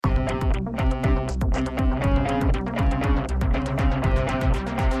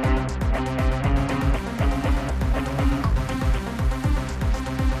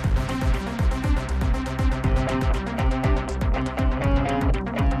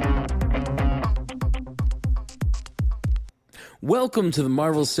Welcome to the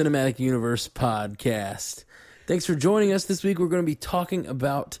Marvel Cinematic Universe podcast. Thanks for joining us. This week we're going to be talking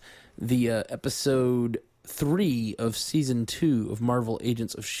about the episode 3 of season 2 of Marvel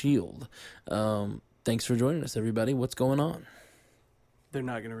Agents of S.H.I.E.L.D. Thanks for joining us, everybody. What's going on? They're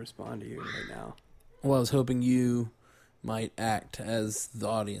not going to respond to you right now. Well, I was hoping you might act as the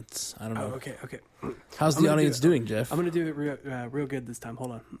audience. I don't know. Oh, okay. How's the audience doing, Jeff? I'm going to do it real good this time.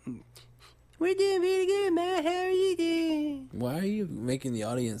 Hold on. We're doing really good, Matt. How are you doing? Why are you making the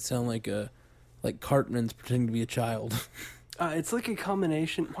audience sound like Cartman's pretending to be a child? It's like a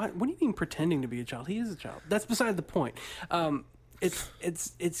combination. What do you mean pretending to be a child? He is a child. That's beside the point.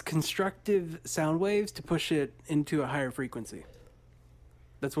 It's constructive sound waves to push it into a higher frequency.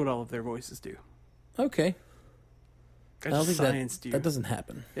 That's what all of their voices do. Okay. I just scienced you. That doesn't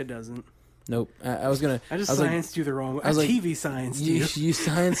happen. It doesn't. Nope. I just scienced you the wrong way. I TV scienced you. You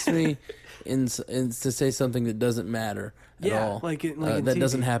scienced me in to say something that doesn't matter at all. Like in that TV.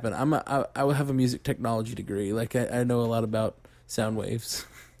 doesn't happen. I would have a music technology degree. Like I know a lot about sound waves.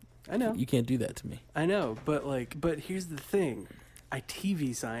 I know. You can't do that to me. I know, but here's the thing. I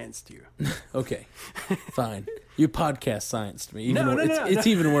TV scienced you. Okay, fine. You podcast scienced me. No. It's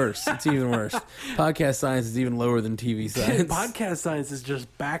even worse. It's even worse. Podcast science is even lower than TV science. Podcast science is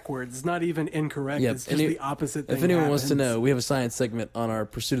just backwards. It's not even incorrect. Yep. It's just the opposite thing. If anyone wants to know, we have a science segment on our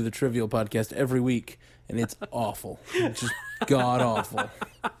Pursuit of the Trivial podcast every week, and it's awful. It's just god awful.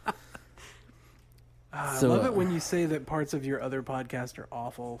 I love it when you say that parts of your other podcast are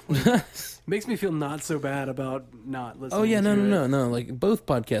awful. It makes me feel not so bad about not listening. Oh yeah, no. Like both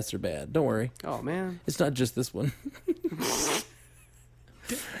podcasts are bad. Don't worry. Oh man, it's not just this one.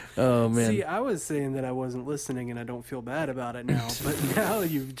 Oh man. See, I was saying that I wasn't listening, and I don't feel bad about it now. But now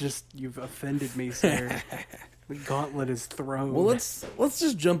you've offended me, sir. The gauntlet is thrown. Well, let's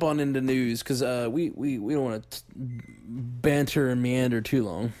just jump on into news because we don't want to banter and meander too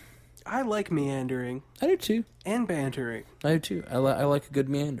long. I like meandering. I do too. And bantering. I do too. I like a good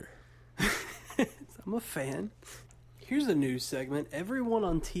meander. I'm a fan. Here's a news segment. Everyone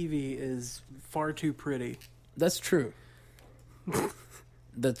on TV is far too pretty. That's true.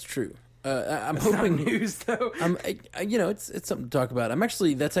 That's true. I'm That's hoping not news though. It's something to talk about. I'm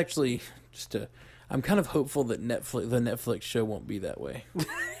kind of hopeful that the Netflix show won't be that way.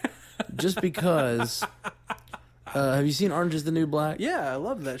 Just because. Have you seen Orange is the New Black? Yeah, I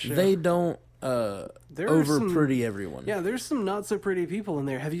love that show. They don't pretty everyone. Yeah, there's some not so pretty people in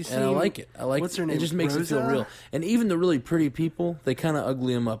there. Have you seen? And I like it. What's her name? It just makes Rosa? it feel real. And even the really pretty people, they kind of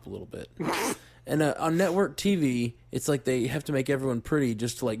ugly them up a little bit. And on network TV, it's like they have to make everyone pretty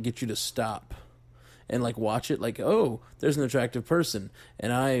just to like get you to stop and like watch it. Like, oh, there's an attractive person,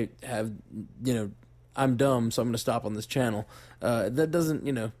 and I have, I'm dumb, so I'm going to stop on this channel. That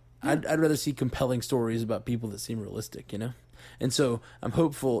doesn't, I'd rather see compelling stories about people that seem realistic, And so I'm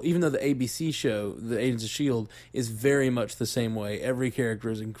hopeful, even though the ABC show, the Agents of S.H.I.E.L.D., is very much the same way. Every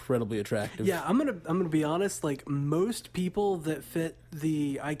character is incredibly attractive. Yeah, I'm gonna be honest. Like most people that fit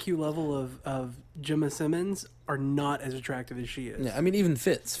the IQ level of Gemma Simmons are not as attractive as she is. Yeah, I mean even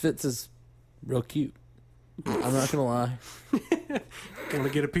Fitz. Fitz is real cute. I'm not gonna lie. Want to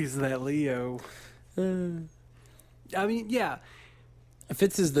get a piece of that Leo? I mean, yeah.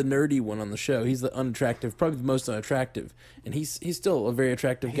 Fitz is the nerdy one on the show. He's the unattractive, probably the most unattractive, and he's still a very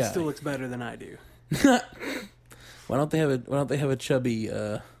attractive guy. He still looks better than I do. Why don't they have a chubby?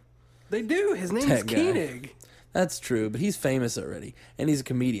 They do. His name is Koenig. That's true, but he's famous already, and he's a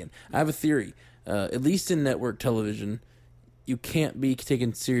comedian. I have a theory. At least in network television, you can't be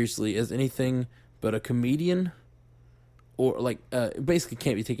taken seriously as anything but a comedian, or basically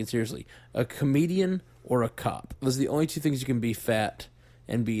can't be taken seriously. A comedian or a cop. Those are the only two things you can be fat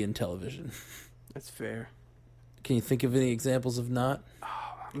and be in television. That's fair. Can you think of any examples of not?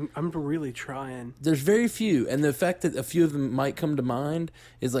 Oh, I'm really trying. There's very few, and the fact that a few of them might come to mind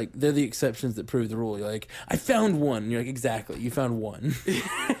is like they're the exceptions that prove the rule. You're like, I found one. And you're like, exactly, you found one.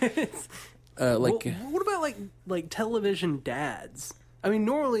 What about like television dads? I mean,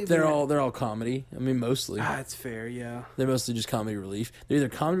 normally they're all comedy. I mean, mostly. That's fair. Yeah, they're mostly just comedy relief. They're either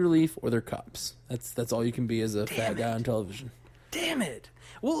comedy relief or they're cops. That's all you can be as a fat guy on television. Damn it!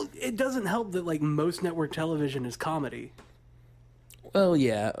 Well, it doesn't help that like most network television is comedy. Well,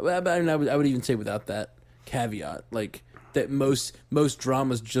 yeah, but I would even say without that caveat, like that most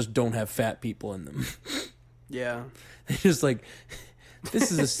dramas just don't have fat people in them. Yeah, they're just like.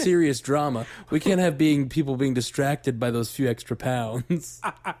 This is a serious drama. We can't have people being distracted by those few extra pounds.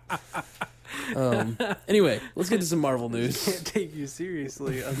 Anyway, let's get to some Marvel news. Can't take you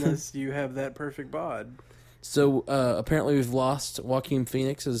seriously unless you have that perfect bod. So apparently we've lost Joaquin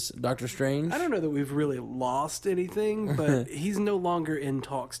Phoenix as Doctor Strange. I don't know that we've really lost anything, but he's no longer in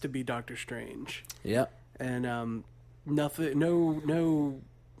talks to be Doctor Strange. Yep. And nothing, no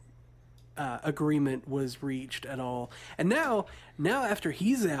agreement was reached at all. And now after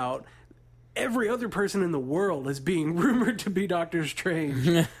he's out, every other person in the world is being rumored to be Doctor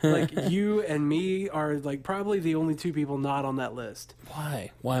Strange. Like, you and me are, like, probably the only two people not on that list.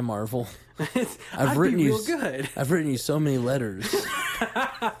 Why? Why Marvel? I'd written be you real good. I've written you so many letters.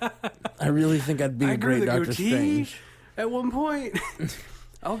 I really think I'd be a great Doctor Strange. At one point,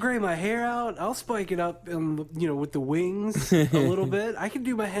 I'll gray my hair out. I'll spike it up, with the wings a little bit. I can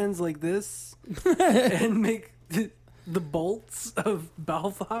do my hands like this and make the bolts of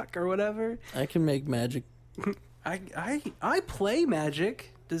Balthok or whatever. I can make magic. I play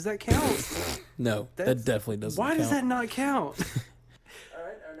magic. Does that count? No, that definitely doesn't count. Why does that not count?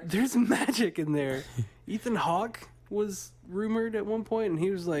 There's magic in there. Ethan Hawke was rumored at one point, and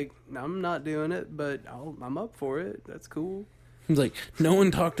he was like, I'm not doing it, but I'm up for it. That's cool. He's like, no one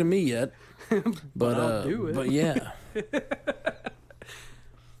talked to me yet. But I'll do it. But yeah.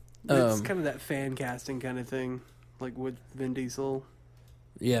 It's kind of that fan casting kind of thing, like with Vin Diesel.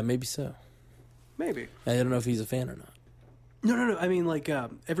 Yeah, maybe so. Maybe. I don't know if he's a fan or not. No. I mean, like,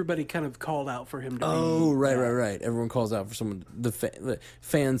 everybody kind of called out for him to be... Oh, right. Everyone calls out for someone, the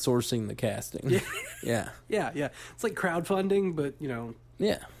fan sourcing the casting. Yeah. Yeah. It's like crowdfunding, but,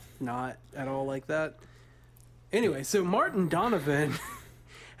 Yeah. not at all like that. Anyway, so Martin Donovan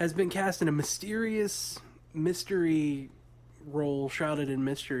has been cast in a mysterious mystery role shrouded in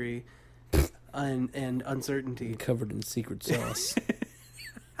mystery and uncertainty. Covered in secret sauce.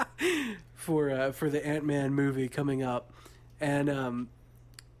 For the Ant-Man movie coming up. And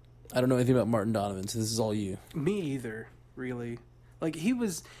I don't know anything about Martin Donovan, so this is all you. Me either, really. Like,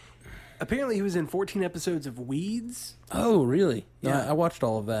 apparently he was in 14 episodes of Weeds. Oh, really? No, Yeah. I watched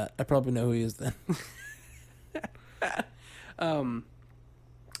all of that. I probably know who he is then.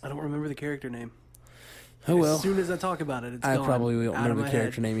 I don't remember the character name. Oh, well. As soon as I talk about it, it's I gone probably won't out of remember my the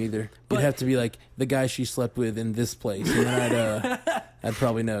character head. name either. But- You'd have to be like the guy she slept with in this place, and then I'd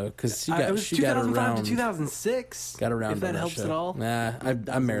probably know because It was she got 2005 around to 2006. got around. If that on helps show. at all. Nah, I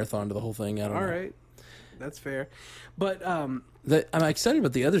marathoned the whole thing. I don't know. All right, that's fair. But I'm excited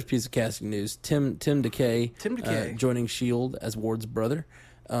about the other piece of casting news. Tim DeKay, joining S.H.I.E.L.D. as Ward's brother.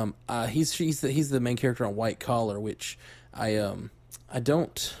 He's the main character on White Collar, which I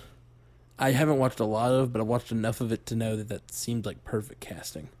haven't watched a lot of, but I've watched enough of it to know that seems like perfect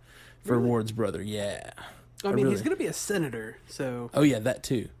casting for Ward's brother. Yeah. I mean, he's going to be a senator, so... Oh, yeah, that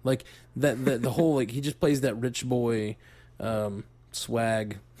too. Like, the whole, like, he just plays that rich boy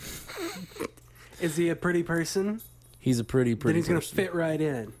swag. Is he a pretty person? He's a pretty Then he's person. going to fit right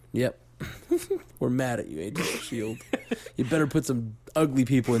in. Yep. We're mad at you, Agents of S.H.I.E.L.D. You better put some ugly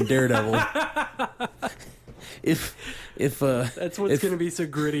people in Daredevil. If That's what's going to be so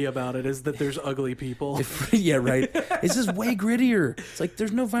gritty about it, is that there's ugly people. Yeah, right. It's just way grittier. It's like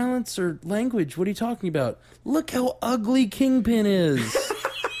there's no violence or language. What are you talking about? Look how ugly Kingpin is.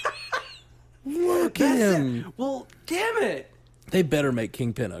 Look at him. Well, damn it. They better make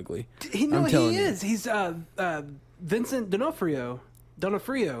Kingpin ugly. He is. He's Vincent D'Onofrio.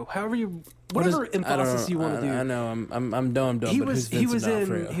 Whatever emphasis you want to do. I know. I'm dumb. He but was who's Vincent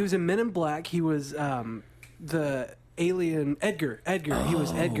D'Onofrio? he was in Men in Black. He was the alien Edgar. He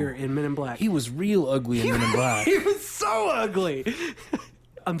was Edgar in Men in Black. He was real ugly in Men in Black. He was so ugly.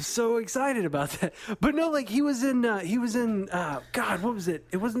 I'm so excited about that. But no, like he was in God, what was it?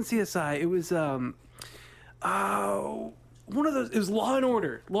 It wasn't CSI. It was one of those. It was Law and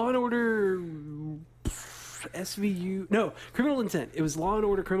Order. SVU. No, Criminal Intent. It was Law and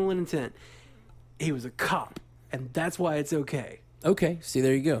Order Criminal Intent. He was a cop, and that's why it's okay. Okay, see,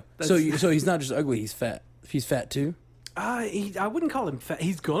 there you go. So he's not just ugly, he's fat. He's fat too? I wouldn't call him fat.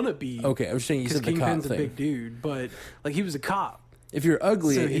 He's gonna be. Okay, I was saying you said the cop Kingpin's thing. a big dude, but like he was a cop. If you're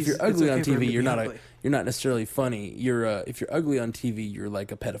ugly, So if you're it's ugly okay on for him TV, to you're be not ugly. you're not necessarily funny. If you're ugly on TV, you're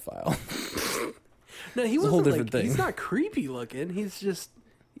like a pedophile. No, he a wasn't whole different like, thing. He's not creepy looking. He's just.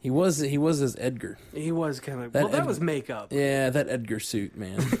 He was as Edgar. He was kind of. That That was makeup. Yeah, that Edgar suit,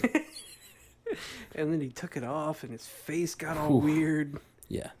 man. And then he took it off, and his face got all weird.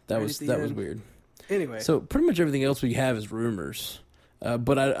 Yeah, that Right was at the was end. weird. Anyway, So pretty much everything else we have is rumors,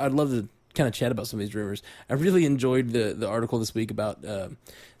 but I'd love to kind of chat about some of these rumors. I really enjoyed the article this week about.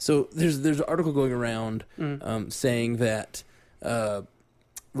 So there's an article going around saying that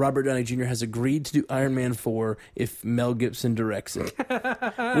Robert Downey Jr. has agreed to do Iron Man 4 if Mel Gibson directs it,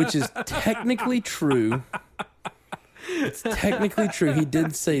 which is technically true. It's technically true. He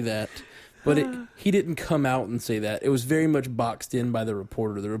did say that, But he didn't come out and say that. It was very much boxed in by the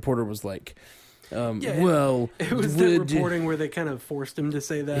reporter. The reporter was like, well... It was the reporting where they kind of forced him to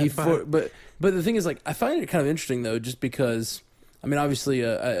say that. But the thing is, like, I find it kind of interesting, though, just because... I mean, obviously,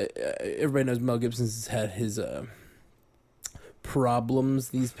 everybody knows Mel Gibson's had his problems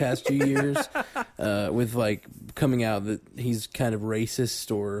these past few years with, like, coming out that he's kind of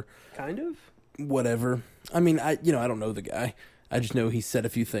racist or... Kind of? Whatever. I mean, I don't know the guy. I just know he said a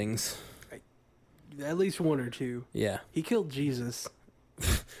few things. At least one or two. Yeah. He killed Jesus.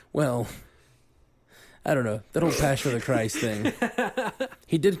 Well, I don't know. That whole Passion of the Christ thing.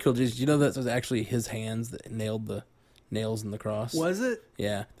 He did kill Jesus. You know that was actually his hands that nailed the nails in the cross? Was it?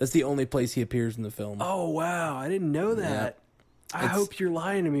 Yeah. That's the only place he appears in the film. Oh, wow. I didn't know that. Yeah. I hope you're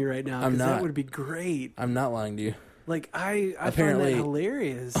lying to me right now. I'm not. That would be great. I'm not lying to you. Like, I find that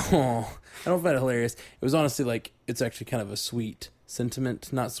hilarious. Oh, I don't find it hilarious. It was honestly like, it's actually kind of a sweet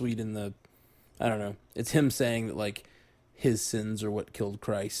sentiment. Not sweet in the, I don't know. It's him saying that, like, his sins are what killed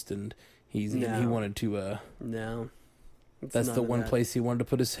Christ, and he wanted to, No. That's the one place he wanted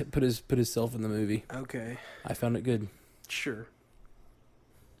to put himself in the movie. Okay. I found it good. Sure.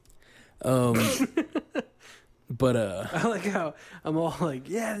 But, I like how I'm all like,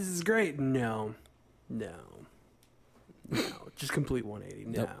 yeah, this is great. No. Just complete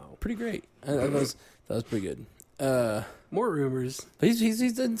 180. No. Nope. Pretty great. That was pretty good. More rumors. But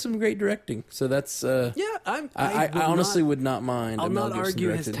he's done some great directing, so that's yeah. I honestly would not mind. I'll not argue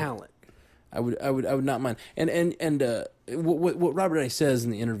his talent. I would not mind. And what Robert A. says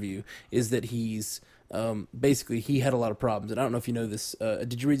in the interview is that he's basically he had a lot of problems, and I don't know if you know this.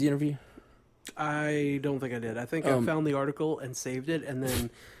 Did you read the interview? I don't think I did. I think I found the article and saved it, and then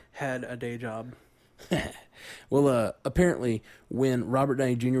had a day job. Well, apparently, when Robert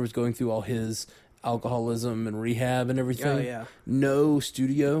Downey Jr. was going through all his alcoholism and rehab and everything, no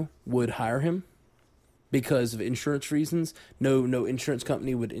studio would hire him because of insurance reasons. No insurance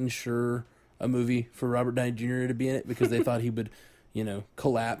company would insure a movie for Robert Downey Jr. to be in it because they thought he would,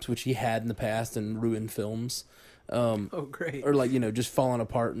 collapse, which he had in the past and ruin films. Oh, great. Or just falling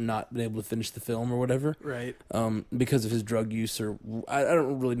apart and not being able to finish the film or whatever. Right. Because of his drug use or... I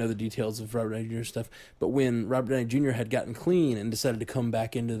don't really know the details of Robert Downey Jr. stuff, but when Robert Downey Jr. had gotten clean and decided to come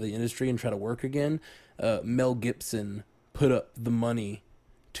back into the industry and try to work again, Mel Gibson put up the money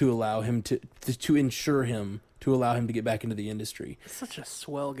to allow him to insure him, to allow him to get back into the industry. Such a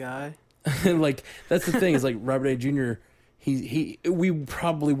swell guy. Like, that's the thing, is like Robert Downey Jr., we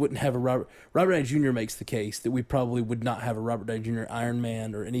probably wouldn't have a Robert Downey Jr. makes the case that we probably would not have a Robert Downey Jr. Iron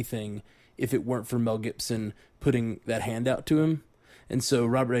Man or anything if it weren't for Mel Gibson putting that hand out to him. And so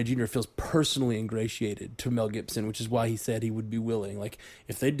Robert Downey Jr. feels personally ingratiated to Mel Gibson, which is why he said he would be willing. Like,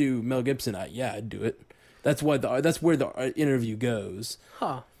 if they do Mel Gibson, I'd do it. That's where the interview goes.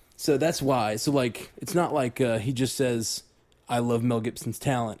 Huh. So that's why. So, like, it's not like he just says, I love Mel Gibson's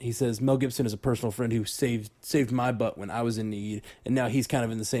talent. He says, Mel Gibson is a personal friend who saved my butt when I was in need, and now he's kind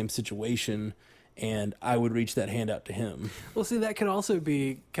of in the same situation, and I would reach that hand out to him. Well, see, that could also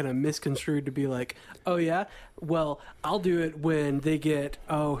be kind of misconstrued to be like, oh, yeah? Well, I'll do it when they get,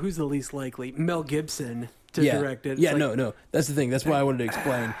 who's the least likely? Mel Gibson to direct it. It's no. That's the thing. That's why I wanted to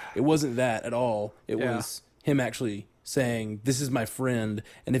explain. It wasn't that at all. It was him actually saying, this is my friend,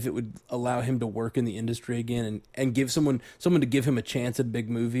 and if it would allow him to work in the industry again and give someone to give him a chance at a big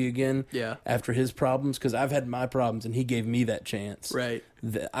movie again after his problems, because I've had my problems and he gave me that chance, right?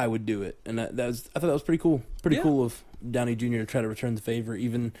 That I would do it. And I thought that was pretty cool. Cool of Downey Jr. to try to return the favor,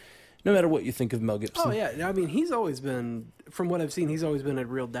 even no matter what you think of Mel Gibson. Oh yeah, I mean, he's always been, from what I've seen, he's always been a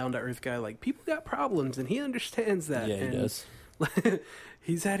real down-to-earth guy. Like, people got problems and he understands that. Yeah, he does.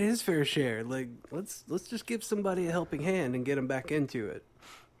 He's had his fair share. Like, let's just give somebody a helping hand and get him back into it.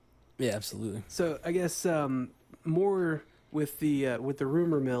 Yeah, absolutely. So I guess more with the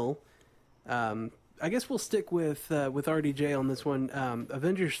rumor mill. I guess we'll stick with RDJ on this one.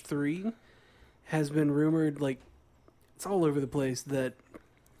 Avengers 3 has been rumored, like, it's all over the place, that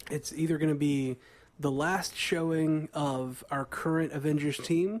it's either going to be the last showing of our current Avengers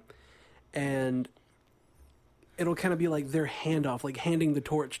team, and it'll kind of be like their handoff, like handing the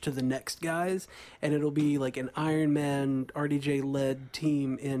torch to the next guys, and it'll be like an Iron Man RDJ-led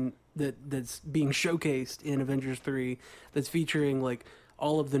team that's being showcased in Avengers 3 that's featuring like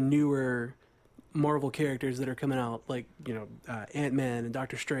all of the newer Marvel characters that are coming out, like, Ant-Man and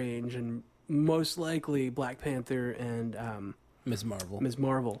Doctor Strange and most likely Black Panther and Ms.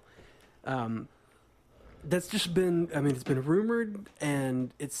 Marvel. That's just been, it's been rumored,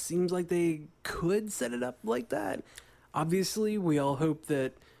 and it seems like they could set it up like that. Obviously, we all hope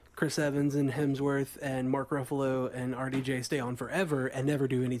that Chris Evans and Hemsworth and Mark Ruffalo and RDJ stay on forever and never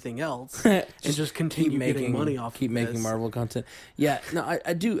do anything else and just continue getting money off. Keep of making this. Marvel content. Yeah, no,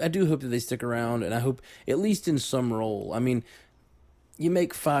 I do hope that they stick around, and I hope at least in some role. I mean, you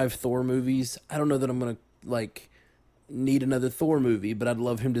make 5 Thor movies. I don't know that I'm gonna need another Thor movie, but I'd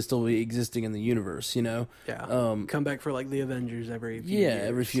love him to still be existing in the universe, you know? Yeah. Come back for the Avengers every few years.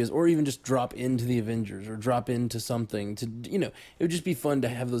 Every few years. Or even just drop into the Avengers or drop into something to, it would just be fun to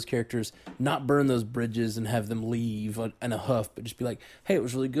have those characters not burn those bridges and have them leave in a huff, but just be like, hey, it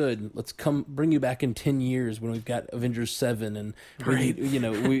was really good. Let's bring you back in 10 years when we've got Avengers 7 and, right.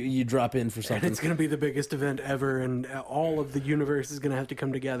 you drop in for something. And it's going to be the biggest event ever and all of the universe is going to have to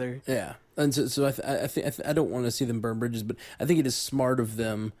come together. Yeah. And so I think I don't want to see them burn bridges, but I think it is smart of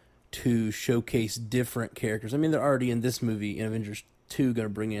them to showcase different characters. I mean, they're already in this movie in Avengers 2 going to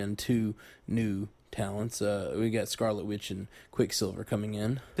bring in 2 new talents. We got Scarlet Witch and Quicksilver coming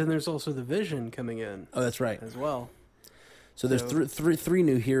in. Then there's also the Vision coming in. Oh, that's right. As well. So there's three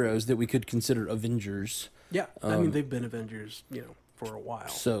new heroes that we could consider Avengers. Yeah, I mean they've been Avengers, for a while.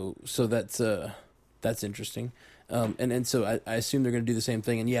 So that's interesting. And so I assume they're going to do the same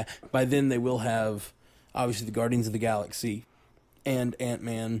thing. And yeah, by then they will have obviously the Guardians of the Galaxy and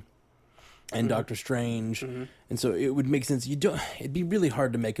Ant-Man and Doctor Strange. Mm-hmm. And so it would make sense. It'd be really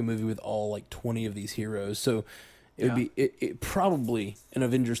hard to make a movie with all 20 of these heroes. So it would be probably in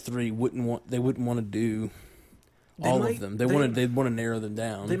Avengers 3 they wouldn't want to do all of them. They'd want to narrow them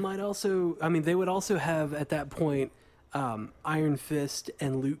down. They might also, they would also have at that point Iron Fist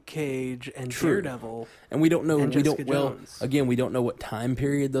and Luke Cage and Daredevil, and we don't know. Jones. We don't know what time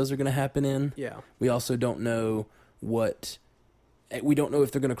period those are going to happen in. Yeah, we also don't know we don't know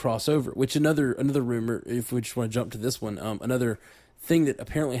if they're going to cross over. Which another rumor, if we just want to jump to this one, another thing that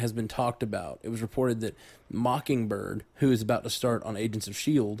apparently has been talked about. It was reported that Mockingbird, who is about to start on Agents of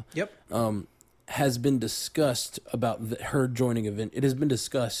S.H.I.E.L.D., has been discussed about her joining It has been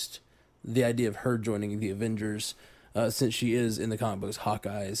discussed the idea of her joining the Avengers. Since she is in the comic books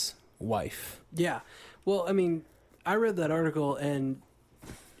Hawkeye's wife. Yeah. Well, I read that article and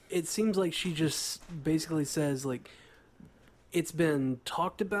it seems like she just basically says it's been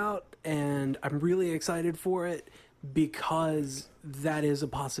talked about and I'm really excited for it because that is a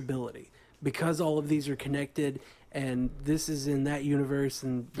possibility. Because all of these are connected and this is in that universe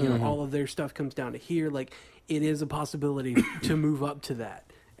and all of their stuff comes down to here, it is a possibility to move up to that.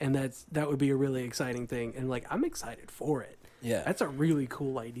 And that would be a really exciting thing. And I'm excited for it. Yeah. That's a really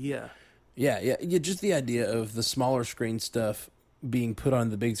cool idea. Yeah. Just the idea of the smaller screen stuff being put on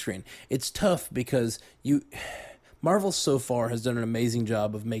the big screen. It's tough because Marvel so far has done an amazing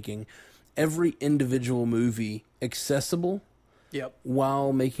job of making every individual movie accessible. Yep.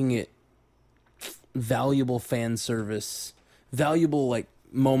 While making it valuable fan service, valuable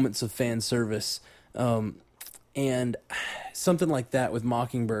moments of fan service. And something like that with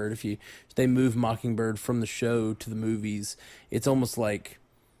Mockingbird, if they move Mockingbird from the show to the movies, it's almost like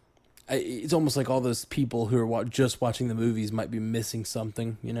all those people who are just watching the movies might be missing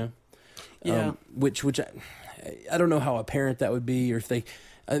something, Yeah. Which I don't know how apparent that would be, or if they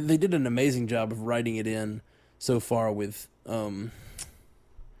did an amazing job of writing it in so far with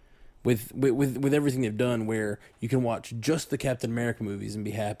everything they've done, where you can watch just the Captain America movies and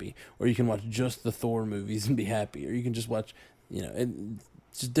be happy, or you can watch just the Thor movies and be happy, or you can just watch,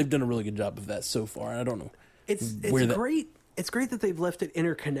 they've done a really good job of that so far. And I don't know. It's great. It's great that they've left it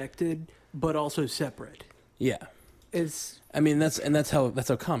interconnected, but also separate. Yeah. That's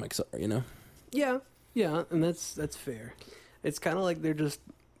how comics are, Yeah, and that's fair. It's kind of like they're just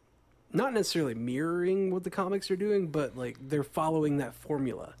not necessarily mirroring what the comics are doing, but they're following that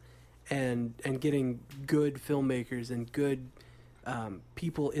formula. And getting good filmmakers and good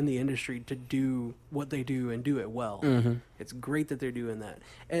people in the industry to do what they do and do it well. Mm-hmm. It's great that they're doing that.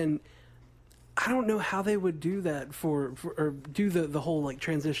 And I don't know how they would do that or do the whole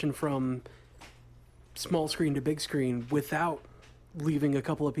transition from small screen to big screen without leaving a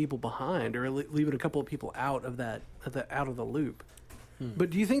couple of people behind or leaving a couple of people out of the loop. But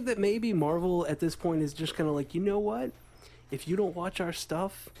do you think that maybe Marvel at this point is just kind of you know what? If you don't watch our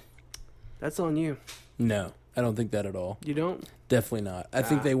stuff, that's on you. No, I don't think that at all. You don't? Definitely not. I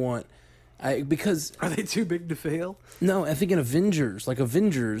think they want... because... Are they too big to fail? No, I think in Avengers,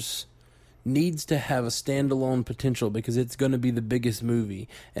 Avengers needs to have a standalone potential because it's going to be the biggest movie.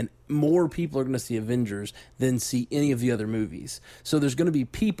 And more people are going to see Avengers than see any of the other movies. So there's going to be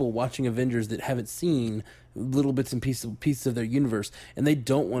people watching Avengers that haven't seen little bits and pieces of their universe. And they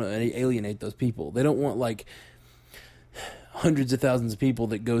don't want to alienate those people. They don't want, hundreds of thousands of people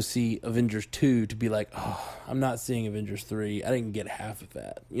that go see Avengers 2 to be like, oh, I'm not seeing Avengers 3. I didn't get half of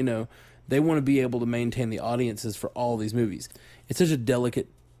that. You know, they want to be able to maintain the audiences for all these movies. It's such a delicate,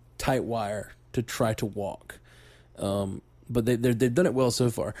 tight wire to try to walk. But they've done it well so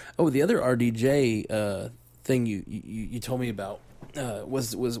far. Oh, the other RDJ thing you told me about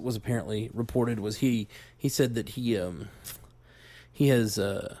was apparently reported was he said that he has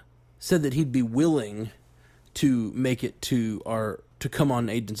said that he'd be willing to make it to come on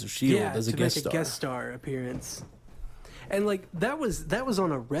Agents of S.H.I.E.L.D. as a guest star. Yeah, to make a guest star appearance. And like that was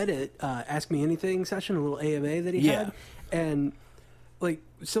on a Reddit Ask Me Anything session, a little AMA that he had, and like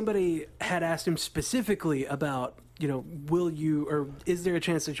somebody had asked him specifically about, you know, will you, or is there a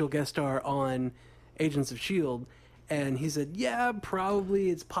chance that you'll guest star on Agents of S.H.I.E.L.D.? And he said, yeah, probably,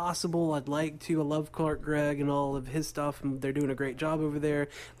 it's possible. I'd like to. I love Clark Gregg and all of his stuff, and they're doing a great job over there.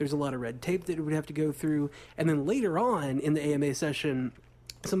 There's a lot of red tape that it would have to go through. And then later on in the AMA session,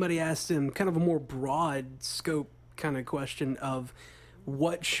 somebody asked him kind of a more broad scope kind of question of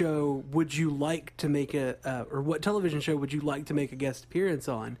what show would you like to make or what television show would you like to make a guest appearance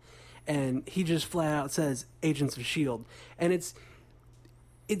on? And he just flat out says Agents of S.H.I.E.L.D. And it's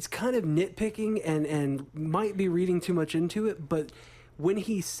kind of nitpicking and might be reading too much into it, but when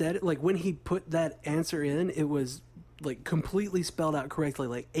he said it, like when he put that answer in, it was like completely spelled out correctly,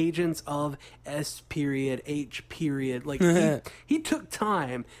 like Agents of S.H. Like he took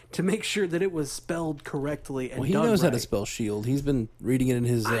time to make sure that it was spelled correctly and he done knows right. how to spell S.H.I.E.L.D. He's been reading it in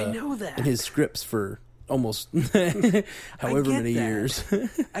his I know that. in his scripts for almost however many years.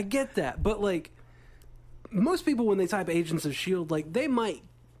 I get that, but like most people when they type Agents of S.H.I.E.L.D., like they might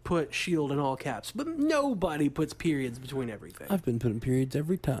put S.H.I.E.L.D. in all caps, but nobody puts periods between everything. I've been putting periods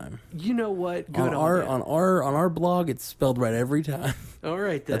every time. You know what? Good on our blog, it's spelled right every time. All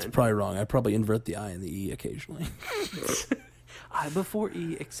right, then. That's probably wrong. I probably invert the I and the E occasionally. I before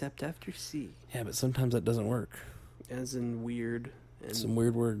E, except after C. Yeah, but sometimes that doesn't work. As in weird. And some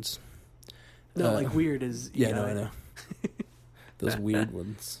weird words. No, like weird is... Yeah, no, I know. Those weird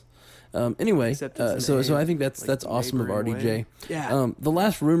ones. Anyway, so I think that's awesome of RDJ. Way. Yeah. The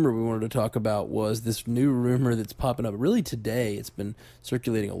last rumor we wanted to talk about was this new rumor that's popping up really today. It's been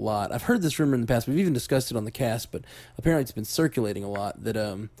circulating a lot. I've heard this rumor in the past. We've even discussed it on the cast, but apparently it's been circulating a lot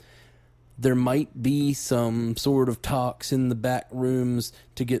that there might be some sort of talks in the back rooms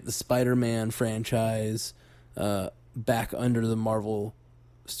to get the Spider-Man franchise back under the Marvel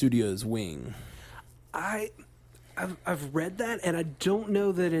Studios wing. I've read that, and I don't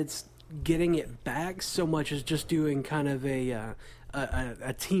know that it's getting it back so much as just doing kind of a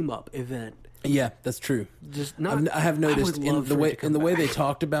team up event. Yeah, that's true. Just not. I have noticed in the way they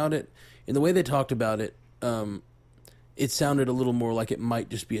talked about it. It sounded a little more like it might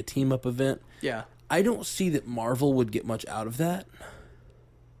just be a team up event. Yeah, I don't see that Marvel would get much out of that.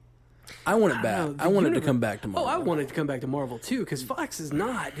 I want it back. I want it to come back to Marvel. Oh, I want it to come back to Marvel too, because Fox is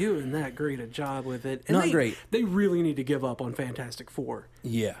not doing that great a job with it. And not great. They really need to give up on Fantastic Four.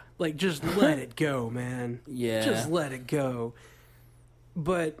 Yeah, like just let it go, man. Yeah, just let it go.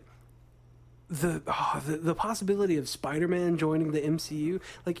 But the possibility of Spider-Man joining the MCU,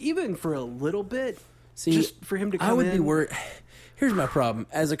 like even for a little bit, just for him to come in. I would be worried. Here's my problem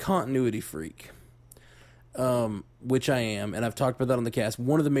as a continuity freak. Which I am, and I've talked about that on the cast.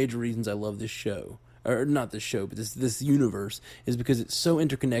 One of the major reasons I love this show, or not this show, but this universe, is because it's so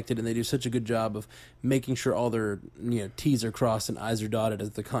interconnected, and they do such a good job of making sure all their T's are crossed and I's are dotted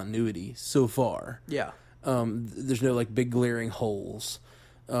as the continuity so far. Yeah. There's no like big glaring holes.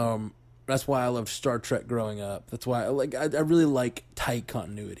 That's why I loved Star Trek growing up. That's why I really like tight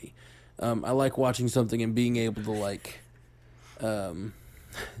continuity. I like watching something and being able to like.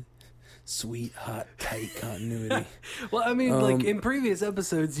 Sweet, hot, tight continuity. Well, I mean, like in previous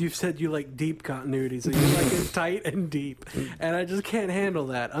episodes, you've said you like deep continuity, so you like it tight and deep, and I just can't handle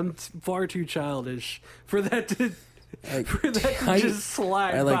that. I'm far too childish for that to just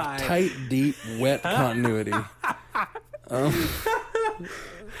slide by. I like tight, deep, wet continuity.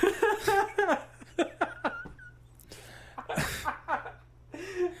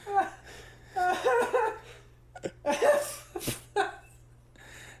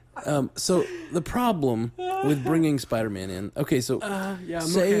 So the problem with bringing Spider-Man in, okay, so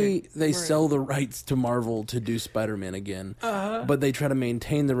they sell the rights to Marvel to do Spider-Man again, but they try to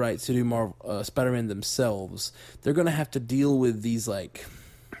maintain the rights to do Spider-Man themselves. They're going to have to deal with these like,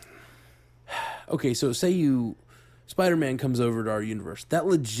 okay, so say you Spider-Man comes over to our universe. That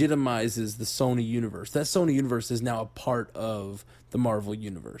legitimizes the Sony universe. That Sony universe is now a part of the Marvel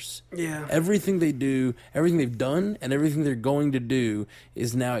universe. Yeah. Everything they do, everything they've done, and everything they're going to do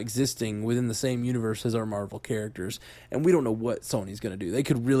is now existing within the same universe as our Marvel characters. And we don't know what Sony's going to do. They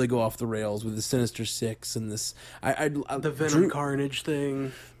could really go off the rails with the Sinister Six and this. The Venom Carnage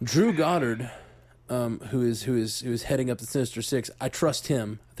thing. Drew Goddard, who is heading up the Sinister Six. I trust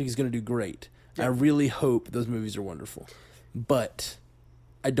him. I think he's going to do great. I really hope those movies are wonderful. But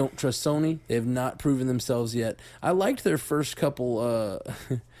I don't trust Sony. They have not proven themselves yet. I liked their first couple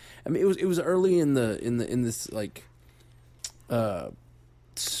I mean it was early in this like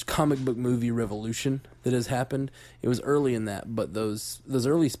comic book movie revolution that has happened. It was early in that, but those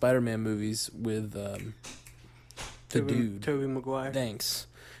early Spider-Man movies with Tobey Maguire. Thanks.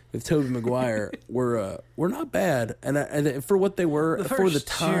 With Tobey Maguire were not bad, and for what they were for the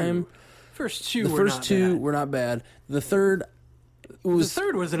time. The first two were not bad. The third was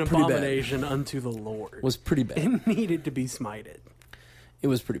an abomination unto the Lord. Was pretty bad. It needed to be smited. It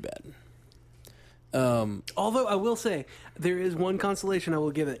was pretty bad. Although I will say there is one consolation I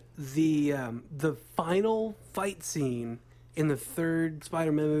will give it: the final fight scene in the third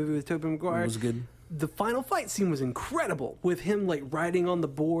Spider-Man movie with Tobey Maguire was good. The final fight scene was incredible, with him like riding on the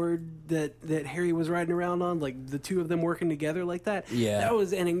board that Harry was riding around on, like the two of them working together like that. Yeah, that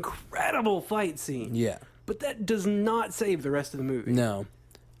was an incredible fight scene. Yeah, but that does not save the rest of the movie. No,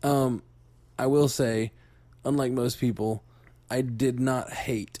 I will say, unlike most people, I did not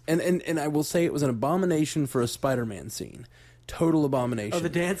hate, and I will say it was an abomination for a Spider-Man scene. Total abomination. Oh, the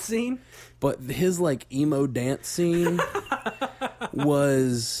dance scene? But his like emo dance scene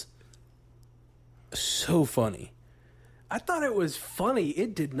was so funny. I thought it was funny.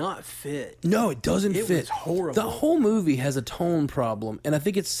 It did not fit. No, it doesn't fit. It was horrible. The whole movie has a tone problem, and I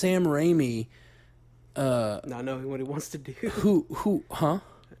think it's Sam Raimi. Not knowing what he wants to do.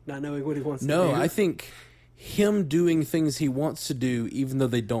 Not knowing what he wants to do. No, I think him doing things he wants to do, even though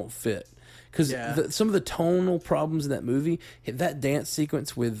they don't fit. Because some of the tonal problems in that movie, that dance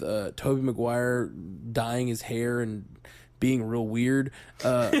sequence with Tobey Maguire dyeing his hair and being real weird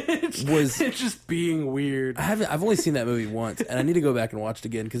was just being weird. I've only seen that movie once, and I need to go back and watch it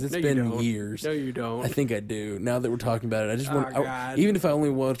again because it's been years. No, you don't. I think I do. Now that we're talking about it, I just want. Even if I only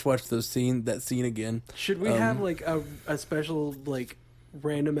want to watch that scene again. Should we have like a special like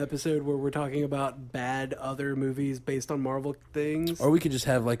random episode where we're talking about bad other movies based on Marvel things? Or we could just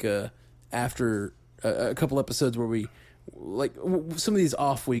have like a couple episodes where we. Like some of these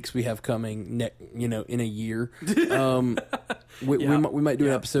off weeks we have coming, in a year, we might do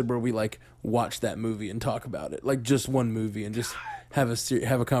an episode where we like watch that movie and talk about it, like just one movie, and just have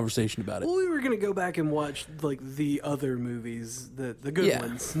a conversation about it. Well, we were gonna go back and watch like the other movies, the good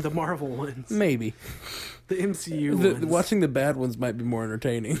ones, the Marvel ones, maybe the MCU ones. Watching the bad ones might be more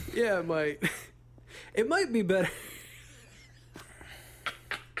entertaining. Yeah, it might. It might be better.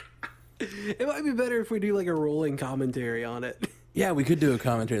 It might be better if we do like a rolling commentary on it. Yeah, we could do a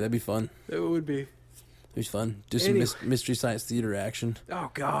commentary. That'd be fun. It would be. It was fun. Do some Mystery Science Theater action.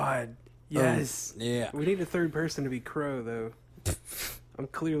 Oh, God. Yes. Yeah. We need a third person to be Crow, though. I'm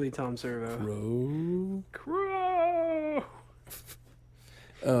clearly Tom Servo. Crow.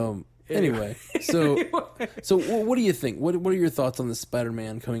 Anyway, so what do you think? What are your thoughts on the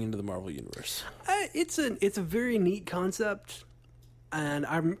Spider-Man coming into the Marvel Universe? It's a very neat concept. And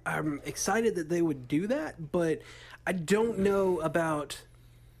I'm excited that they would do that, but I don't know about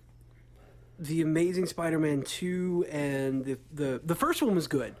the Amazing Spider-Man 2 and the first one was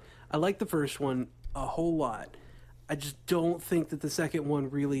good. I liked the first one a whole lot. I just don't think that the second one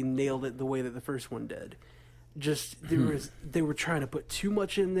really nailed it the way that the first one did. Just they were trying to put too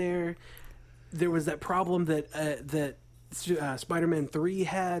much in there. There was that problem that Spider-Man 3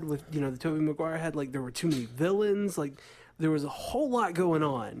 had with the Tobey Maguire had, like there were too many villains, like there was a whole lot going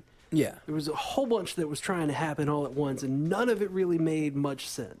on. Yeah. There was a whole bunch that was trying to happen all at once, and none of it really made much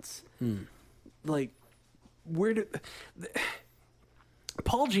sense. Like,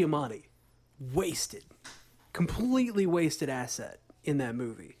 Paul Giamatti completely wasted asset in that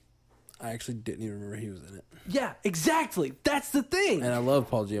movie. I actually didn't even remember he was in it. Yeah, exactly. That's the thing. And I love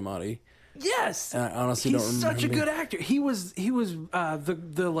Paul Giamatti. Yes. And I honestly don't remember. He's such a good actor. He was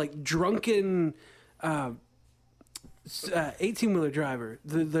the like drunken 18-wheeler driver,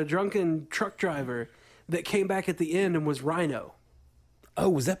 the drunken truck driver that came back at the end and was Rhino. Oh,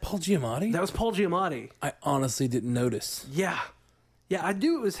 was that Paul Giamatti? That was Paul Giamatti. I honestly didn't notice. Yeah, I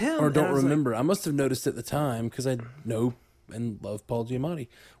knew it was him. Or don't remember. I must have noticed at the time because I know and love Paul Giamatti.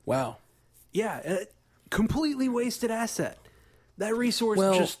 Wow. Yeah, completely wasted asset. That resource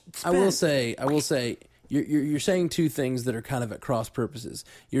just spent. I will say, you're saying two things that are kind of at cross purposes.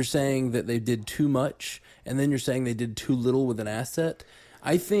 You're saying that they did too much, and then you're saying they did too little with an asset.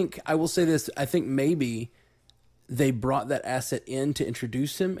 I will say this. I think maybe they brought that asset in to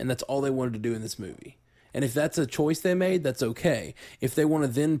introduce him, and that's all they wanted to do in this movie. And if that's a choice they made, that's okay. If they want to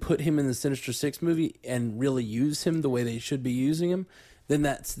then put him in the Sinister Six movie and really use him the way they should be using him, then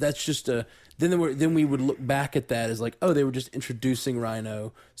that's just a... Then we would look back at that as like, oh, they were just introducing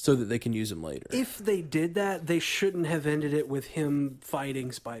Rhino so that they can use him later. If they did that, they shouldn't have ended it with him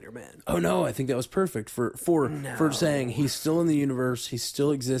fighting Spider-Man. Oh no, I think that was perfect for saying he's still in the universe, he's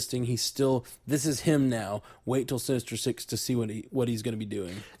still existing, this is him now. Wait till Sinister Six to see what he's going to be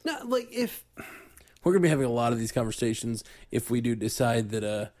doing. No, like if we're going to be having a lot of these conversations if we do decide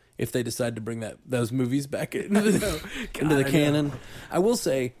that if they decide to bring those movies back into the canon. I will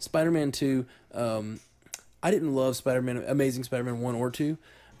say, Spider-Man 2, I didn't love Amazing Spider-Man 1 or 2,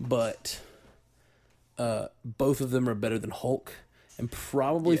 but both of them are better than Hulk, and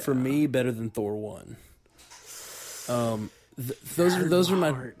probably for me, better than Thor 1. Those are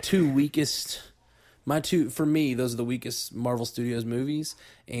my two weakest... For me, those are the weakest Marvel Studios movies,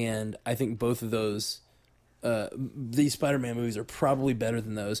 and I think both of those... these Spider-Man movies are probably better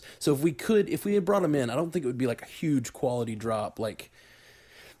than those. So if we had brought them in, I don't think it would be like a huge quality drop.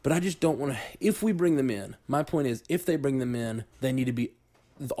 But I just don't want to. If we bring them in, my point is, if they bring them in, they need to be.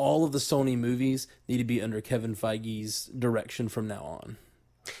 All of the Sony movies need to be under Kevin Feige's direction from now on.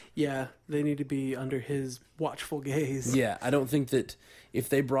 Yeah, they need to be under his watchful gaze. Yeah, I don't think that if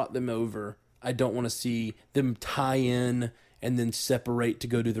they brought them over, I don't want to see them tie in and then separate to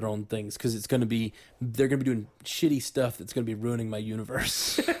go do their own things, because they're going to be doing shitty stuff that's going to be ruining my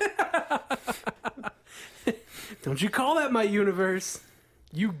universe. Don't you call that my universe?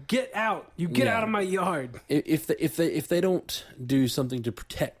 You get out. You get out of my yard. If they don't do something to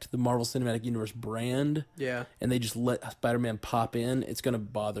protect the Marvel Cinematic Universe brand, and they just let Spider-Man pop in, it's going to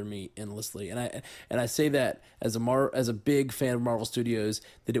bother me endlessly. And I say that as a big fan of Marvel Studios,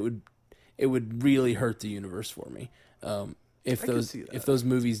 that it would really hurt the universe for me. If those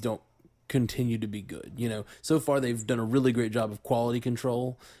movies don't continue to be good, so far they've done a really great job of quality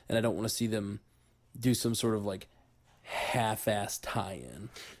control, and I don't want to see them do some sort of like half-ass tie-in.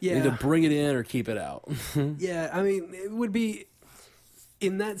 Yeah, either bring it in or keep it out. Yeah, I mean, it would be,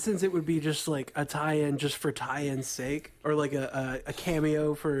 in that sense, it would be just like a tie-in just for tie-in's sake, or like a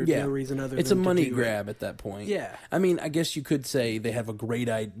cameo for no reason other than it's a money grab at that point. Yeah, I mean, I guess you could say they have a great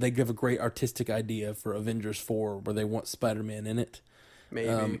artistic idea for Avengers 4 where they want Spider-Man in it.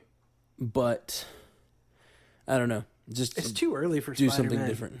 Maybe, but I don't know. Just it's too early for do Spider-Man. Something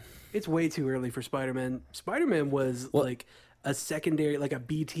different. It's way too early for Spider-Man. Spider-Man was like a secondary, like a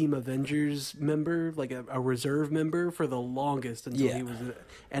B-team Avengers member, like a reserve member for the longest until he was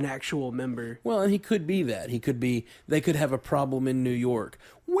an actual member. Well, and he could be that. They could have a problem in New York.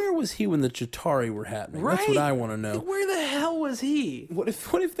 Where was he when the Chitauri were happening? Right? That's what I want to know. Where the hell was he? What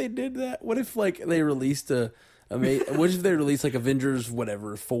if they did that? What if they released what if they released like Avengers,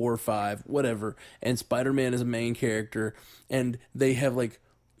 whatever, 4 or 5, whatever, and Spider-Man is a main character, and they have like,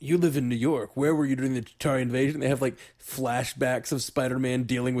 you live in New York. Where were you during the Chitauri invasion? They have like flashbacks of Spider-Man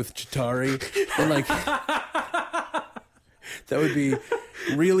dealing with Chitauri, and like that would be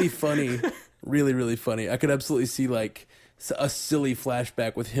really funny, really really funny. I could absolutely see like a silly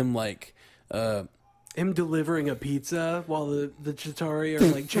flashback with him like him delivering a pizza while the Chitauri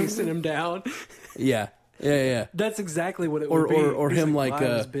are like chasing him down. Yeah. That's exactly what it would be. Or him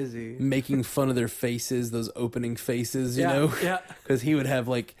like busy. making fun of their faces, those opening faces, you know? Yeah. Because he would have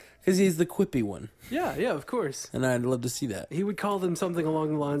because he's the quippy one. Yeah, of course. And I'd love to see that. He would call them something along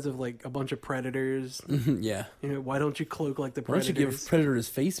the lines of like a bunch of predators. Yeah. Why don't you cloak like the predators? Why don't you give Predator his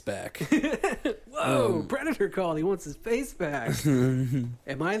face back? Whoa, Predator called. He wants his face back. Am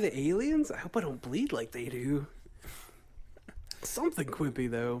I the aliens? I hope I don't bleed like they do. Something quippy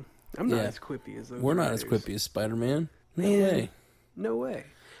though. I'm not as quippy as those. We're not as quippy as Spider-Man. No way. No way.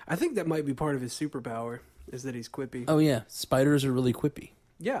 I think that might be part of his superpower, is that he's quippy. Oh, yeah. Spiders are really quippy.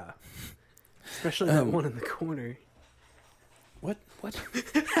 Yeah. Especially that one in the corner. What?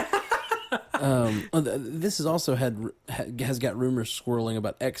 This has also has got rumors swirling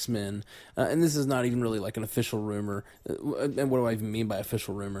about X-Men, and this is not even really like an official rumor. And what do I even mean by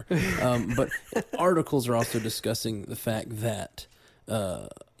official rumor? But articles are also discussing the fact that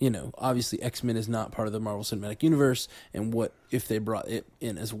obviously X-Men is not part of the Marvel Cinematic Universe, and what if they brought it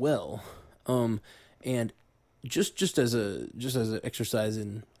in as well? And just as an exercise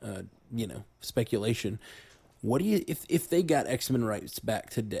in speculation, what do you if they got X-Men rights back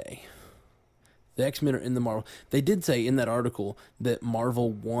today, The X-Men are in the Marvel. They did say in that article that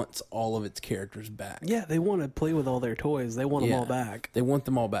Marvel wants all of its characters back. Yeah, they want to play with all their toys. They want them all back. They want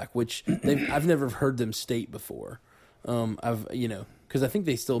them all back, which I've never heard them state before. Because I think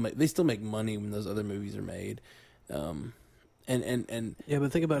they still make money when those other movies are made. And yeah,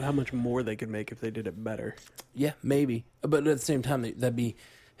 but think about how much more they could make if they did it better. Yeah, maybe. But at the same time, that'd be.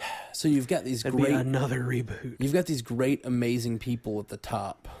 So you've got these That'd be another reboot. You've got these great, amazing people at the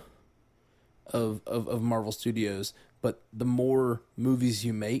top of Marvel Studios, but the more movies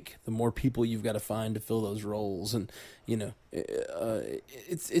you make, the more people you've got to find to fill those roles, and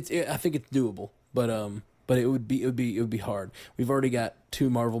it's I think it's doable, but it would be hard. We've already got 2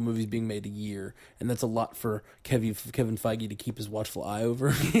 Marvel movies being made a year, and that's a lot for Kevin Feige to keep his watchful eye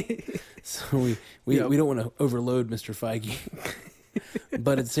over. So we don't want to overload Mr. Feige.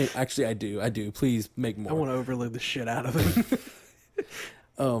 But it's actually I do. Please make more. I want to overload the shit out of him.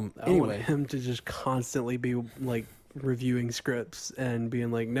 I want him to just constantly be like reviewing scripts and being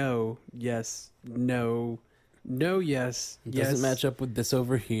like, no, yes, no, yes. It doesn't match up with this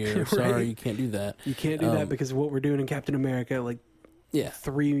over here. Right. Sorry, you can't do that. You can't do that because of what we're doing in Captain America. Like,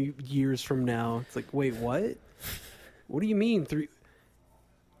 3 years from now, it's like, wait, what? What do you mean 3?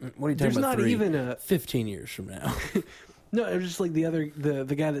 What are you talking There's about? Not even a 15 years from now. No, it was just like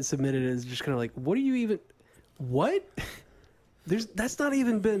the guy that submitted it is just kind of like, what do you even? What? That's not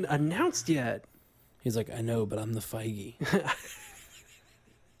even been announced yet. He's like, I know, but I'm the Feige.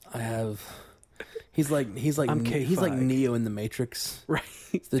 He's like Neo in the Matrix. Right.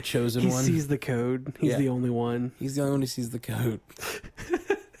 He's the chosen one. He sees the code. He's the only one. He's the only one who sees the code.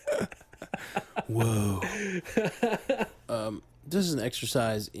 Whoa. This is an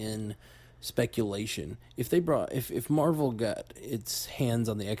exercise in speculation. If Marvel got its hands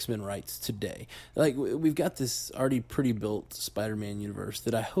on the X-Men rights today, like we've got this already pretty built Spider-Man universe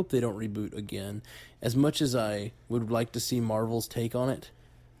that I hope they don't reboot again. As much as I would like to see Marvel's take on it,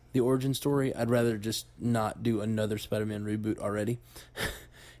 the origin story, I'd rather just not do another Spider-Man reboot already.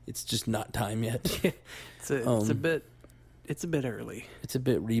 It's just not time yet. It's a bit early. It's a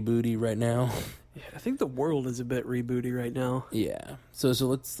bit rebooty right now. Yeah, I think the world is a bit rebooty right now. Yeah. So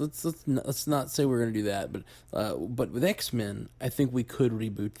let's not say we're gonna do that, but with X-Men, I think we could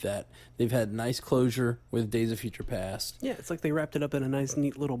reboot that. They've had nice closure with Days of Future Past. Yeah, it's like they wrapped it up in a nice,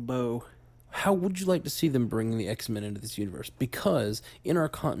 neat little bow. How would you like to see them bring the X-Men into this universe? Because in our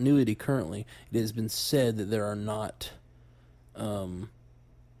continuity currently, it has been said that there are not,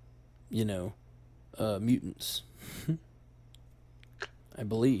 mutants. I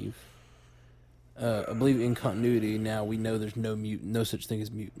believe in continuity now we know there's no such thing as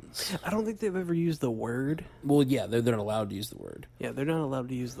mutants. I don't think they've ever used the word. Well, yeah, they're not allowed to use the word. Yeah, they're not allowed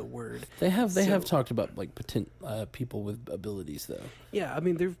to use the word. They have talked about like people with abilities though. Yeah, I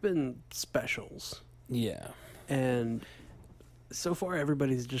mean there've been specials. Yeah, and so far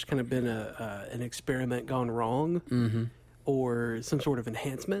everybody's just kind of been an experiment gone wrong, or some sort of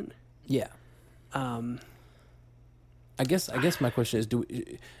enhancement. Yeah. I guess my question is, do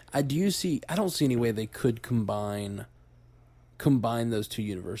you see? I don't see any way they could combine those two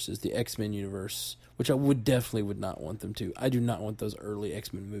universes, the X-Men universe, which I definitely would not want them to. I do not want those early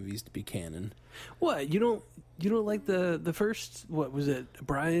X-Men movies to be canon. What, you don't like the first, what was it,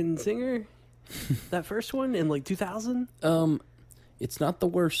 Bryan Singer? That first one in like 2000? It's not the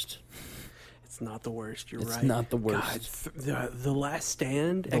worst. It's not the worst. You're right. It's not the worst. God, the Last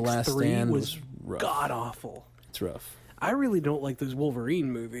Stand, the X3 Last Stand was rough. God awful. It's rough. I really don't like those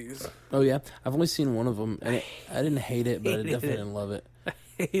Wolverine movies. Oh yeah, I've only seen one of them, and I didn't hate it, but I definitely didn't love it. I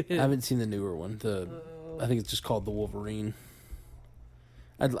hate it. I haven't seen the newer one. I think it's just called The Wolverine.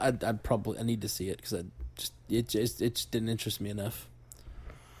 I'd probably need to see it because it just didn't interest me enough.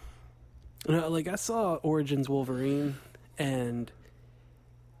 No, like I saw Origins Wolverine, and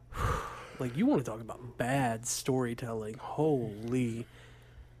like you want to talk about bad storytelling, holy!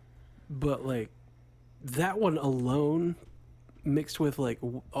 But like that one alone, mixed with like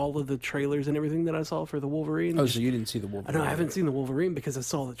all of the trailers and everything that I saw for the Wolverine. Oh, so you didn't see the Wolverine? No, I haven't seen the Wolverine because I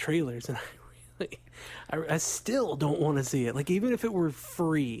saw the trailers, and I still don't want to see it. Like even if it were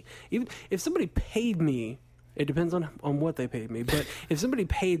free, even if somebody paid me. It depends on what they paid me, but if somebody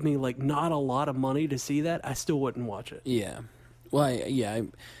paid me like not a lot of money to see that, I still wouldn't watch it. Yeah, well, I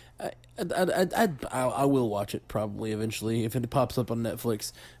will watch it probably eventually if it pops up on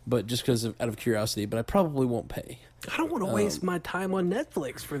Netflix, but just because out of curiosity. But I probably won't pay. I don't want to waste my time on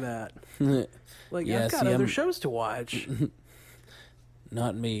Netflix for that. Like yeah, I've got other shows to watch.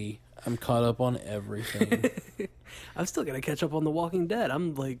 Not me. I'm caught up on everything. I'm still gonna catch up on The Walking Dead.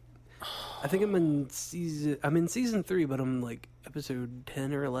 I'm like. I think I'm in season 3, but I'm like episode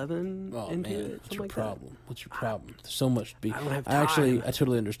 10 or 11 Oh into man, it. what's your Like problem? What's your problem? There's so much to be. I don't have I time.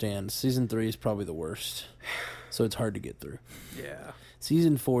 totally understand. Season 3 is probably the worst, so it's hard to get through. Yeah.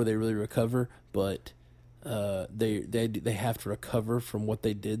 Season 4 they really recover, but they have to recover from what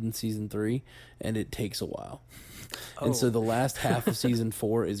they did in season 3, and it takes a while. And so the last half of season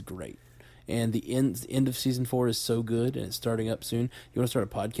 4 is great. And the end of season 4 is so good, and it's starting up soon. You want to start a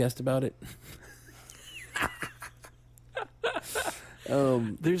podcast about it?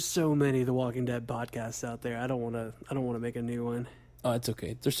 There's so many The Walking Dead podcasts out there. I don't want to make a new one. Oh, it's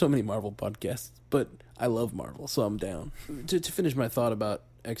okay. There's so many Marvel podcasts, but I love Marvel, so I'm down. To finish my thought about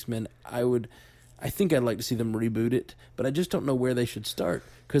X-Men, I think I'd like to see them reboot it, but I just don't know where they should start,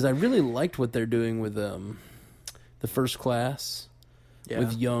 because I really liked what they're doing with the First Class,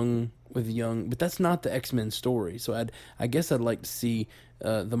 with young, but that's not the X-Men story. So I guess I'd like to see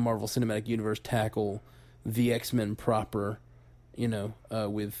the Marvel Cinematic Universe tackle the X-Men proper,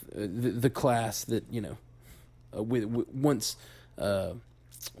 with the class that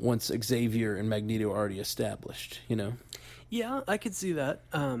once Xavier and Magneto are already established. Yeah, I could see that.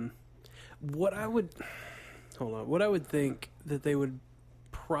 What I would think that they would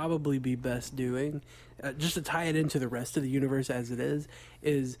probably be best doing, just to tie it into the rest of the universe as it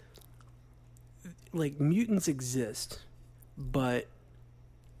is like mutants exist, but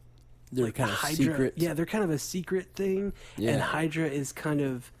they're like kind of Hydra, secret. yeah, they're kind of a secret thing, Yeah. and Hydra is kind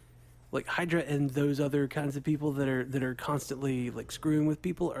of like Hydra and those other kinds of people that are constantly like screwing with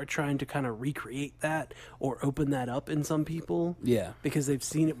people are trying to kind of recreate that or open that up in some people. Yeah. Because they've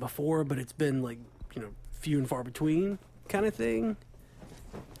seen it before, but it's been like, few and far between kind of thing.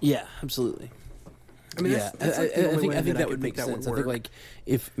 Yeah, absolutely. I mean, Yeah, that's like the only way I think that could would make that sense. I work. think like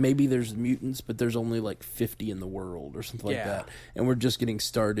if maybe there's mutants, but there's only like 50 in the world or something like Yeah. that, and we're just getting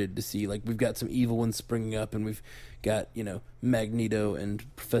started to see like we've got some evil ones springing up, and we've got Magneto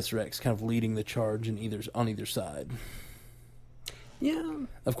and Professor X kind of leading the charge on either side. Yeah.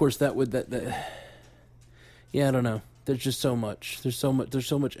 Of course, that yeah, I don't know. There's just so much. There's so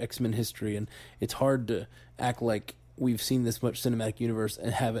much X-Men history, and it's hard to act like we've seen this much cinematic universe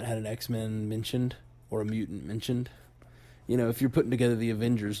and haven't had an X-Men mentioned or a mutant mentioned. If you're putting together the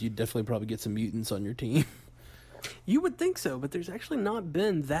Avengers, you'd definitely probably get some mutants on your team. You would think so, but there's actually not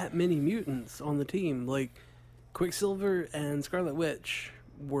been that many mutants on the team. Like, Quicksilver and Scarlet Witch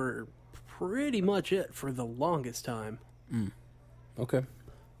were pretty much it for the longest time. Okay.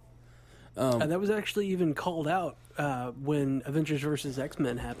 And that was actually even called out when Avengers vs.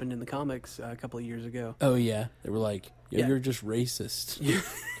 X-Men happened in the comics a couple of years ago. Oh, yeah. They were like, Yeah. you're just racist.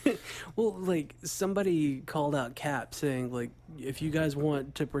 Well, like, somebody called out Cap saying, like, if you guys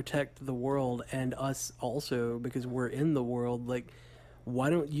want to protect the world and us also, because we're in the world, like, why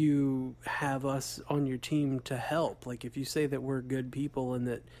don't you have us on your team to help? Like, if you say that we're good people and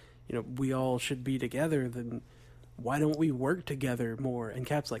that, we all should be together, then why don't we work together more? And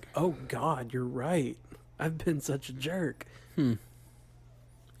Cap's like, oh, God, you're right. I've been such a jerk.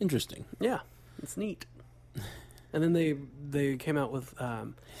 Interesting. Yeah, it's neat. And then they came out with...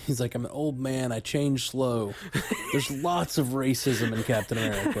 He's like, I'm an old man. I change slow. There's lots of racism in Captain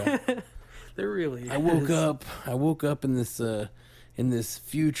America. There really is. I woke up in this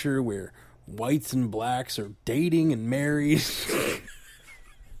future where whites and blacks are dating and married.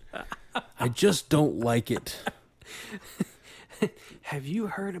 I just don't like it. Have you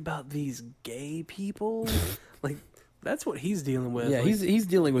heard about these gay people? Like, that's what he's dealing with. Yeah, Like, he's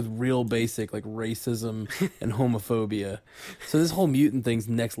dealing with real basic like racism and homophobia. So this whole mutant thing's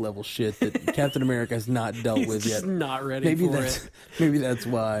next level shit that Captain America has not dealt he's just just not ready for it. Maybe that's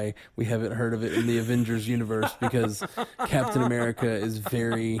why we haven't heard of it in the Avengers universe, because Captain America is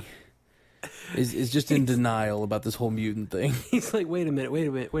just in denial about this whole mutant thing. He's like, wait a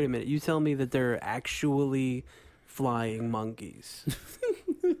minute. You tell me that they're actually flying monkeys.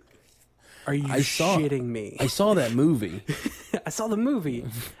 Are you shitting me? I saw that movie. I saw the movie,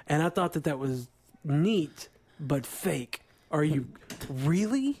 and I thought that was neat, but fake. Are you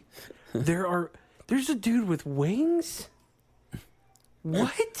really? There's a dude with wings?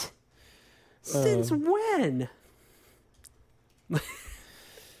 What? Since when?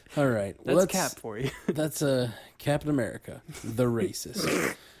 All right. That's Cap for you. That's Captain America, the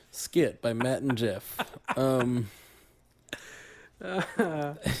racist. Skit by Matt and Jeff.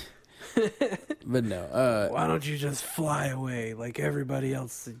 But no. Why don't you just fly away like everybody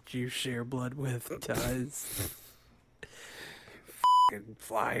else that you share blood with does? Fucking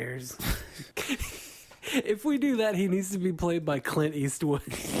flyers. If we do that, he needs to be played by Clint Eastwood.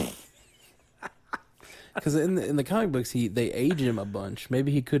 Because in the comic books, they age him a bunch.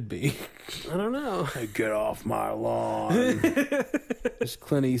 Maybe he could be. I don't know. Hey, get off my lawn. Just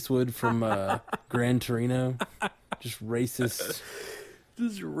Clint Eastwood from Gran Torino. Just racist.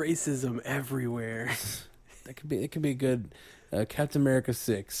 Just racism everywhere. It could be a good Captain America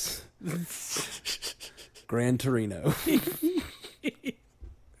 6. Gran Torino.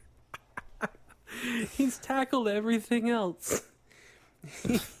 He's tackled everything else.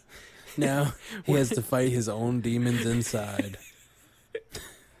 Now he has to fight his own demons inside.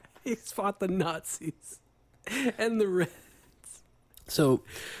 He's fought the Nazis and the Reds. So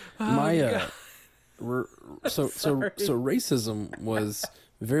my so Sorry. racism was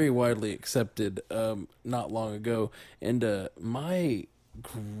very widely accepted not long ago, and my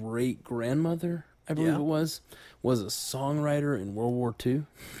great grandmother, I believe Yeah. it was a songwriter in World War II.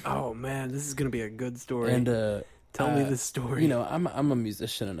 Oh man, this is gonna be a good story. And Tell me this story. You know, I'm a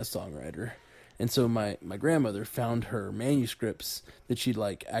musician and a songwriter, and so my grandmother found her manuscripts that she'd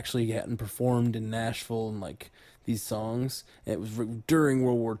like actually hadn't performed in Nashville and like these songs. And it was during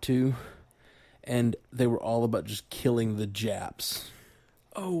World War II, and they were all about just killing the Japs.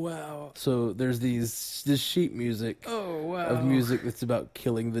 Oh wow. So there's this sheet music Oh wow. of music that's about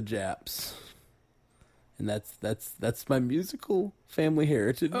killing the Japs. And that's my musical family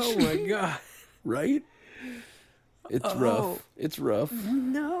heritage. Oh my god. Right? It's rough. It's rough.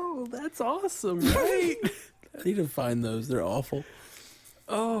 No, that's awesome, right? I need to find those. They're awful.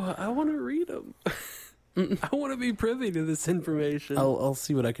 Oh, I want to read them. I want to be privy to this information. I'll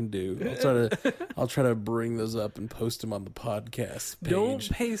see what I can do. I'll try to bring those up and post them on the podcast page. Don't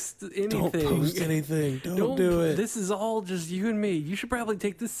paste anything. Don't post anything. Don't do it. This is all just you and me. You should probably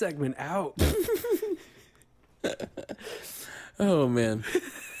take this segment out. Oh man.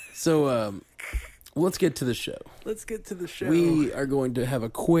 So let's get to the show. Let's get to the show. We are going to have a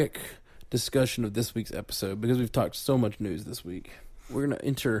quick discussion of this week's episode because we've talked so much news this week. We're going to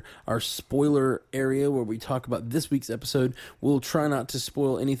enter our spoiler area where we talk about this week's episode. We'll try not to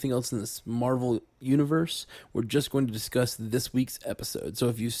spoil anything else in this Marvel universe. We're just going to discuss this week's episode. So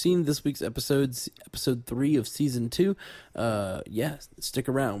if you've seen this week's episode 3 of season 2, stick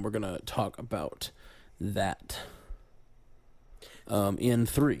around. We're going to talk about that. In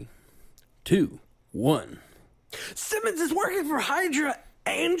 3, 2, 1. Simmons is working for Hydra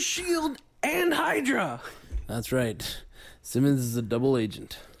and S.H.I.E.L.D. and Hydra. That's right. Simmons is a double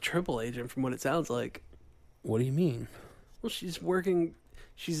agent. Triple agent, from what it sounds like. What do you mean? Well, she's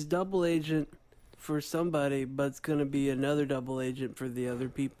a double agent for somebody, but it's going to be another double agent for the other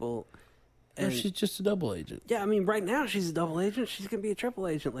people. Or she's just a double agent. Yeah, I mean, right now she's a double agent. She's going to be a triple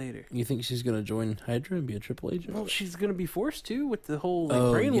agent later. You think she's going to join Hydra and be a triple agent? Well, she's going to be forced to with the whole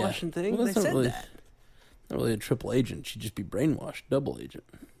brainwashing thing. Well, they that's said not that. Not really a triple agent. She'd just be brainwashed. Double agent.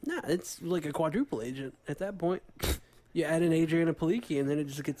 Nah, it's like a quadruple agent at that point. You add in Adriana Palicki and then it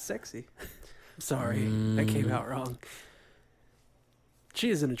just gets sexy. Sorry, that came out wrong. She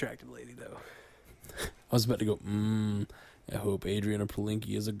is an attractive lady, though. I was about to go, I hope Adriana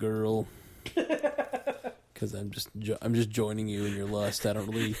Palinki is a girl. Because I'm just joining you in your lust. I don't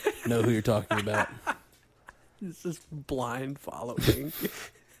really know who you're talking about. It's just blind following.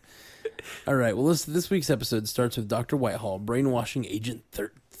 All right, well, this week's episode starts with Dr. Whitehall brainwashing Agent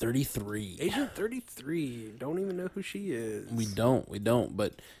 33. Agent 33. Don't even know who she is. We don't,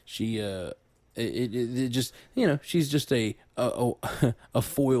 but she, it just, she's just a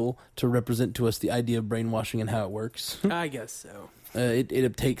foil to represent to us the idea of brainwashing and how it works. I guess so.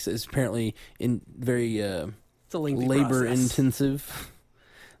 It takes, it's apparently in very, It's a lengthy labor process. intensive,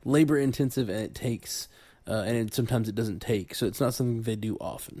 and it takes, and sometimes it doesn't take, so it's not something they do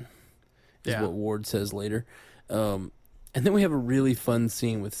often. Is what Ward says later. And then we have a really fun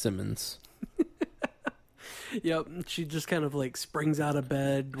scene with Simmons. Yep, she just kind of like springs out of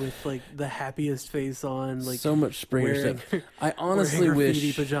bed with like the happiest face on, like So much springer wearing, stuff. I honestly wearing graffiti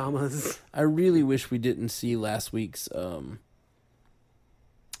wish pajamas. I really wish we didn't see last week's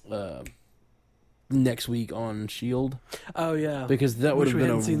next week on S.H.I.E.L.D. Oh yeah, because that would Wish have we been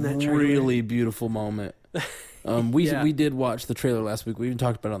hadn't seen that a trailer. really beautiful moment. Yeah. We did watch the trailer last week. We even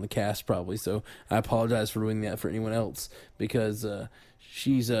talked about it on the cast probably, so I apologize for ruining that for anyone else because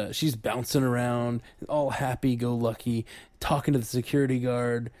she's bouncing around, all happy go lucky, talking to the security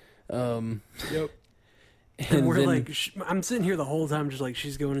guard. Yep. And And we're then, like, I'm sitting here the whole time, just like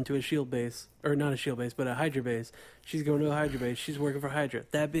she's going into a S.H.I.E.L.D. base, or not a S.H.I.E.L.D. base, but a Hydra base. She's going to a Hydra base. She's working for Hydra.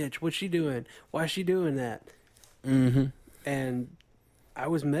 That bitch, what's she doing? Why is she doing that? mm-hmm. And I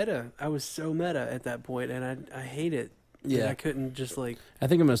was meta. I was so meta at that point, and I hate it. Yeah. I couldn't just like I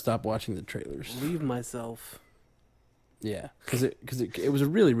think I'm gonna stop watching the trailers. leave myself. Yeah, because it was a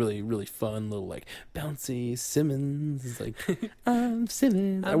really, really, really fun little like bouncy Simmons. It's like I'm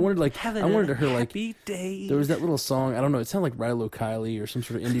Simmons. I wanted to hear like day. there was that little song. I don't know. It sounded like Rilo Kiley or some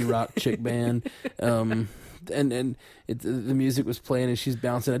sort of indie rock chick band. And the music was playing and she's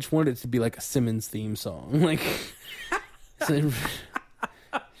bouncing. I just wanted it to be like a Simmons theme song. Like so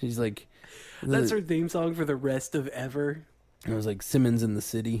she's like, that's her theme song for the rest of ever. It was like Simmons in the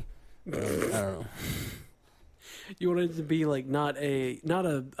City. I don't know. You wanted it to be like not a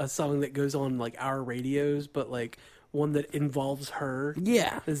song that goes on like our radios, but like one that involves her.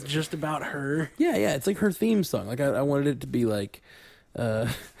 Yeah, it's just about her. Yeah, it's like her theme song. Like I wanted it to be like,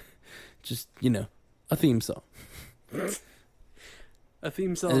 just a theme song. A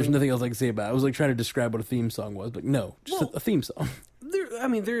theme song. And there's nothing else I can say about it. I was like trying to describe what a theme song was, but no, just a theme song.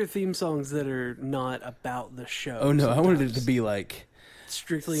 There are theme songs that are not about the show. Oh no, sometimes. I wanted it to be like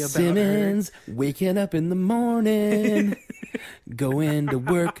strictly about Simmons her. Waking up in the morning, going to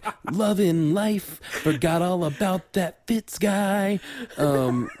work, loving life, forgot all about that Fitz guy.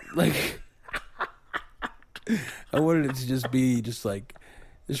 Like I wanted it to just be just like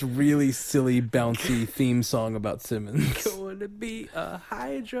this really silly, bouncy theme song about Simmons. Going to be a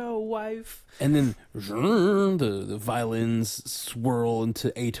Hydra wife. And then the violins swirl into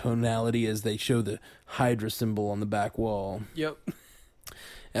atonality as they show the Hydra symbol on the back wall. Yep.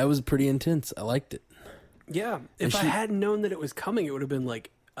 That was pretty intense. I liked it. Yeah. If I hadn't known that it was coming, it would have been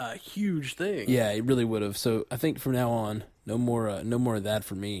like a huge thing. Yeah, it really would have. So I think from now on, no more of that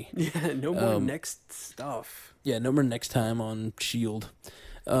for me. Yeah, no more next stuff. Yeah, no more next time on S.H.I.E.L.D.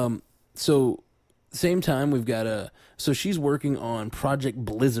 So same time we've got so she's working on Project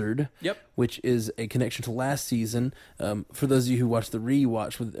Blizzard. Yep. Which is a connection to last season. For those of you who watched the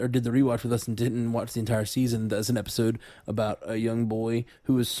rewatch did the rewatch with us and didn't watch the entire season, that's an episode about a young boy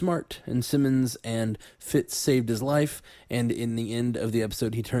who was smart, and Simmons and Fitz saved his life, and in the end of the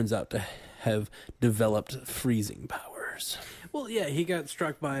episode he turns out to have developed freezing powers. Well, yeah, he got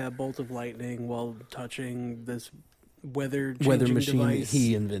struck by a bolt of lightning while touching this weather machine device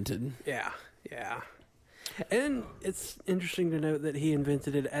he invented. Yeah. And it's interesting to note that he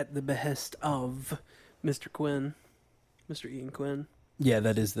invented it at the behest of Mr. Ian Quinn. Yeah,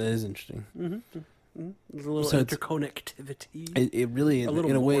 that is interesting. Mm-hmm. There's a little interconnectivity. It really,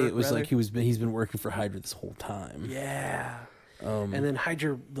 in a way, it was rather. like he's been working for Hydra this whole time. Yeah. And then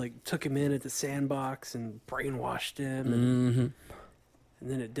Hydra like took him in at the sandbox and brainwashed him, and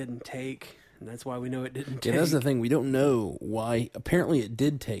then it didn't take. And that's why we know it didn't take. Yeah, that's the thing. We don't know why. Apparently it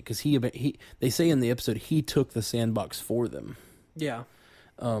did take, because they say in the episode he took the sandbox for them. Yeah.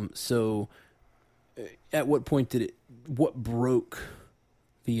 So at what point what broke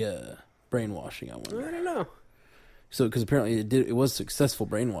the brainwashing, I wonder? I don't know. So, because apparently it was successful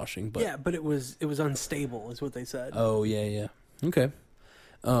brainwashing, but... Yeah, but it was unstable, is what they said. Oh, yeah. Okay.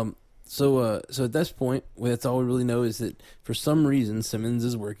 So at this point, that's all we really know is that for some reason Simmons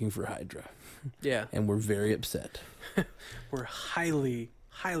is working for Hydra. Yeah. And we're very upset. We're highly,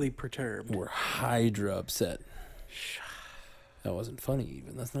 highly perturbed. We're Hydra upset. That wasn't funny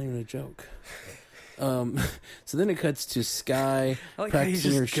even. That's not even a joke. So then it cuts to Sky I like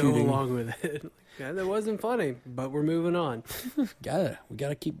practicing how you her just go shooting. along with it. Yeah, that wasn't funny, but we're moving on. We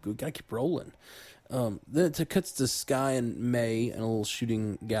gotta keep rolling. Then it cuts to Sky and May in a little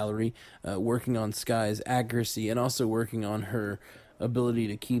shooting gallery, working on Sky's accuracy and also working on her ability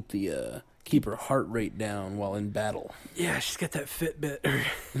to keep her heart rate down while in battle. Yeah, she's got that Fitbit.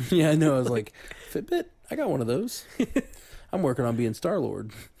 Yeah, I know. I was like, Fitbit? I got one of those. I'm working on being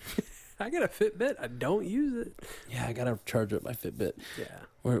Star-Lord. I got a Fitbit. I don't use it. Yeah, I gotta charge up my Fitbit. Yeah.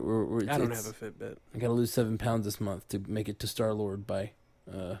 I I don't have a Fitbit. I gotta lose 7 pounds this month to make it to Star-Lord by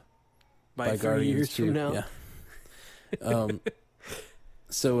 3 Guardians years 2. from now.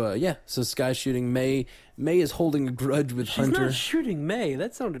 Yeah. So Sky's shooting May. May is holding a grudge with She's Hunter. not shooting May.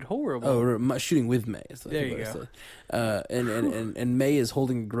 That sounded horrible. Oh, shooting with May. There you go. And May is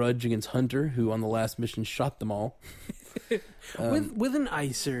holding a grudge against Hunter, who on the last mission shot them all. With an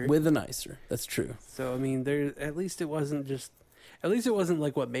icer. With an icer. That's true. So I mean, at least it wasn't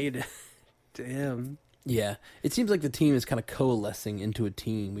like what made it to him. Yeah, it seems like the team is kind of coalescing into a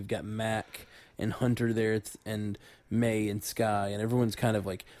team. We've got Mac and Hunter there, and May and Sky, and everyone's kind of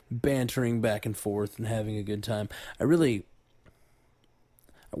like bantering back and forth and having a good time. I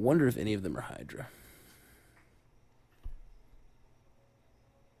wonder if any of them are Hydra.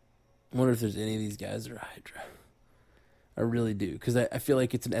 I wonder if there's any of these guys that are Hydra. I really do, because I feel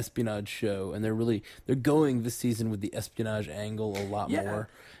like it's an espionage show, and they're going this season with the espionage angle a lot more.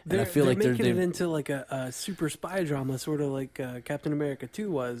 And I feel like they're making it into like a super spy drama, sort of like Captain America 2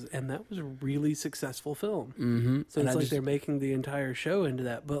 was, and that was a really successful film. Mm-hmm. So it's like they're making the entire show into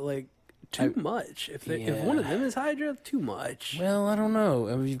that, but like too much. If one of them is Hydra, too much. Well, I don't know.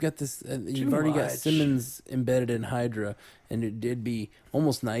 I mean, you've got this. You've already got much. Simmons embedded in Hydra, and it'd be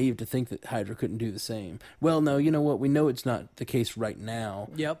almost naive to think that Hydra couldn't do the same. Well, no, you know what? We know it's not the case right now.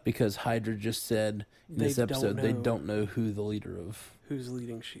 Yep. Because Hydra just said in this episode they don't know who the leader of who's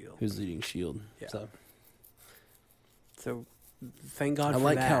leading S.H.I.E.L.D. Who's leading S.H.I.E.L.D. Yeah. So thank God for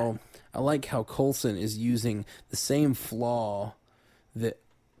that. I like how Coulson is using the same flaw that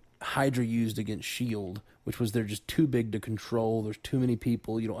Hydra used against S.H.I.E.L.D., which was they're just too big to control. There's too many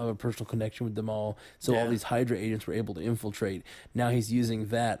people. You don't have a personal connection with them all. So all these Hydra agents were able to infiltrate. Now he's using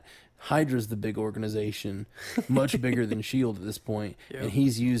that. Hydra's the big organization, much bigger than S.H.I.E.L.D. at this point. Yep. And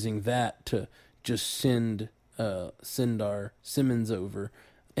he's using that to just send our Simmons over.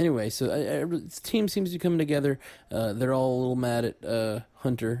 Anyway, so the team seems to be coming together. They're all a little mad at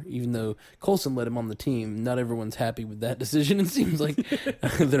Hunter, even though Coulson let him on the team. Not everyone's happy with that decision. It seems like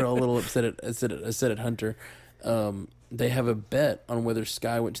they're all a little upset at Hunter. They have a bet on whether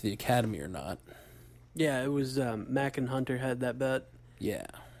Skye went to the academy or not. Yeah, it was Mac and Hunter had that bet. Yeah,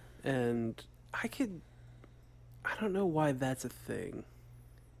 and I don't know why that's a thing.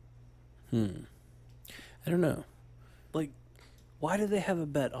 I don't know. Like, why do they have a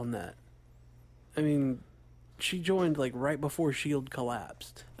bet on that? I mean, she joined like right before S.H.I.E.L.D.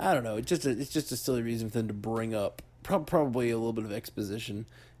 collapsed. I don't know. It's just a silly reason for them to bring up probably a little bit of exposition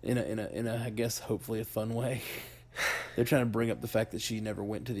in a I guess hopefully a fun way. They're trying to bring up the fact that she never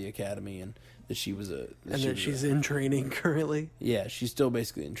went to the academy and that she was she's in training currently. Yeah, she's still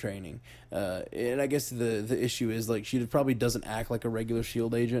basically in training. And I guess the issue is like she probably doesn't act like a regular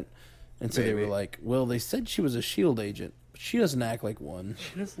S.H.I.E.L.D. agent. And so they were like, well, they said she was a S.H.I.E.L.D. agent, but she doesn't act like one.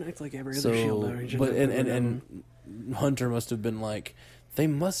 She doesn't act like every other S.H.I.E.L.D. agent. But and Hunter must have been like,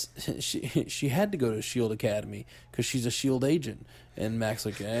 she had to go to S.H.I.E.L.D. Academy because she's a S.H.I.E.L.D. agent. And Mac's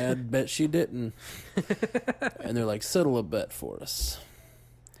like, I bet she didn't. And they're like, settle a bet for us.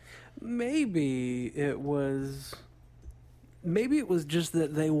 Maybe it was just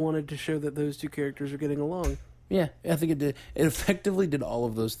that they wanted to show that those two characters are getting along. Yeah, I think it did. It effectively did all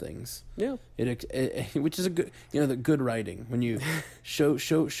of those things. Yeah, which is a good, the good writing when you show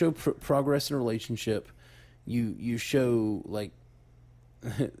progress in a relationship. You show like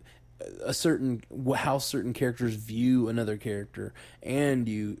how certain characters view another character, and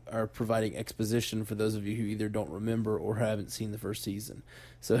you are providing exposition for those of you who either don't remember or haven't seen the first season.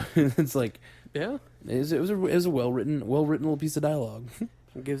 So it's like, yeah, it was a well written little piece of dialogue.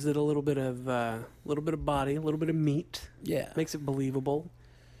 It gives it a little bit of body, a little bit of meat. Yeah, makes it believable,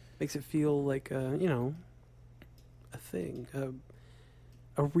 makes it feel like a thing,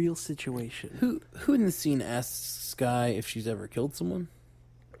 a real situation. Who in the scene asks Skye if she's ever killed someone?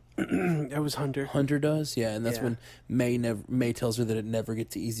 That was Hunter. Hunter does, yeah, and that's when May tells her that it never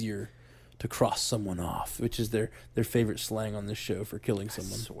gets easier to cross someone off, which is their favorite slang on this show for killing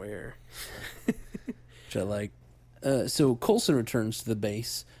someone. I swear. Which I like. So Coulson returns to the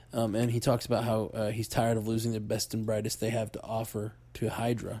base, and he talks about how he's tired of losing the best and brightest they have to offer to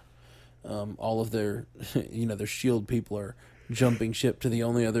Hydra. All of their, their S.H.I.E.L.D. people are jumping ship to the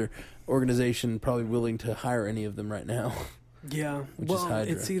only other organization probably willing to hire any of them right now. Yeah, which is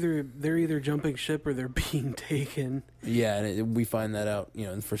Hydra. It's they're either jumping ship or they're being taken. Yeah, and we find that out,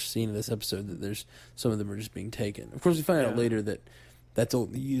 in the first scene of this episode that there's some of them are just being taken. Of course, we find out later that that's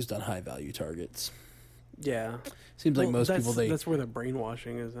only used on high value targets. Yeah, seems like most people that's where the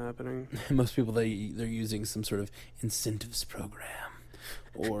brainwashing is happening. Most people they're using some sort of incentives program,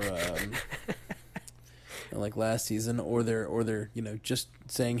 or like last season, or they're just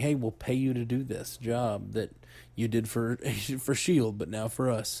saying, hey, we'll pay you to do this job that you did for S.H.I.E.L.D., but now for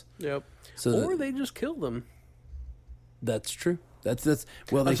us. Yep. So they just kill them. That's true. That's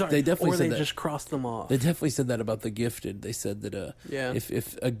well. They definitely said that. Or they just crossed them off. They definitely said that about the gifted. They said that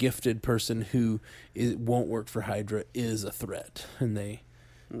if a gifted person who won't work for Hydra is a threat, and they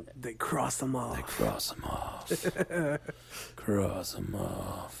cross them off. They cross them off. Cross them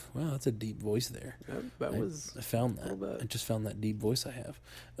off. Wow, that's a deep voice there. I found that. I just found that deep voice I have.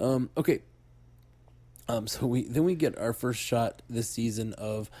 Okay. So we get our first shot this season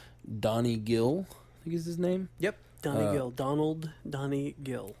of Donnie Gill, I think is his name. Yep, Donnie Gill. Donnie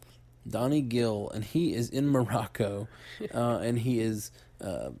Gill. Donnie Gill, and he is in Morocco, and he is...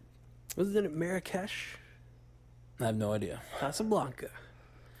 wasn't it Marrakesh? I have no idea. Casablanca.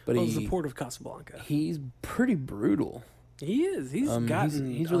 But it was the port of Casablanca. He's pretty brutal. He is. He's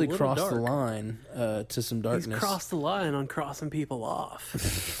gotten. He's really a little crossed the dark. line to some darkness. He's crossed the line on crossing people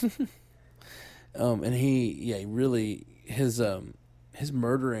off. And he really his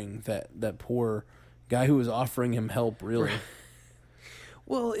murdering that poor guy who was offering him help. Really,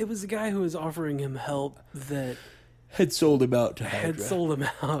 Well, it was the guy who was offering him help that had sold him out to Hydra. had sold him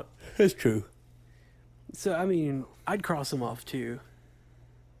out. That's true. So I mean, I'd cross him off too.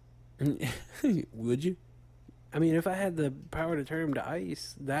 Would you? I mean, if I had the power to turn him to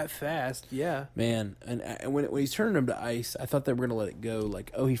ice that fast, yeah. Man, and when he's turning him to ice, I thought they were gonna let it go.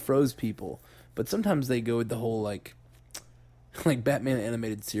 Like, oh, he froze people, but sometimes they go with the whole like Batman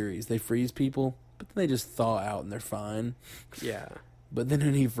animated series. They freeze people, but then they just thaw out and they're fine. Yeah. But then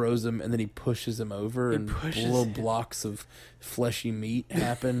when he froze them and then he pushes them over and little blocks of fleshy meat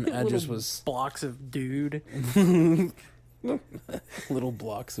happen. I just was blocks of dude. little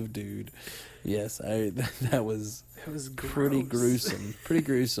blocks of dude. Yes, that was It was pretty gruesome. Pretty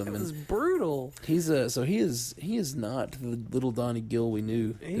gruesome. It was brutal. He's so he is not the little Donnie Gill we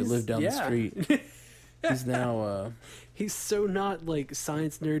knew that lived down the street. He's now he's so not like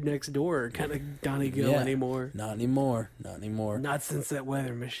science nerd next door kind of Donnie Gill anymore. Not anymore. Not anymore. Not since that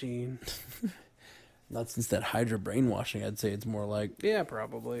weather machine. Not since that Hydra brainwashing. I'd say it's more like Yeah,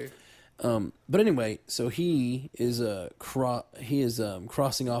 probably. But anyway, so he is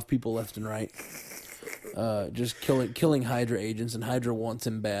crossing off people left and right, just killing Hydra agents, and Hydra wants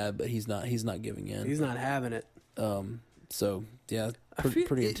him bad, but he's not giving in. He's not having it. So yeah, I feel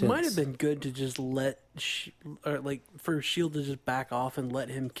pretty it intense. might have been good to just let for S.H.I.E.L.D. to just back off and let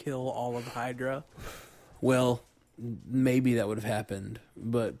him kill all of Hydra. Well, maybe that would have happened,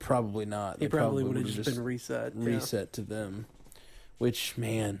 but probably not. He probably would have just been reset to them. Which,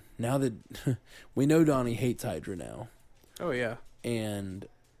 man, now that we know Donnie hates Hydra now. Oh yeah. And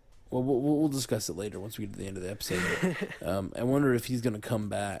well, we'll discuss it later once we get to the end of the episode. But, I wonder if he's going to come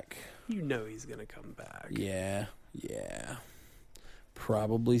back. You know he's gonna come back. Yeah,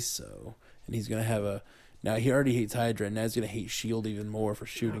 probably so. And he's going to have now he already hates Hydra, and now he's going to hate S.H.I.E.L.D. even more for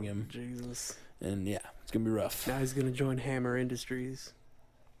shooting him. Jesus. And yeah, it's going to be rough. Now he's gonna join Hammer Industries.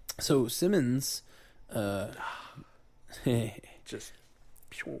 So Simmons, Just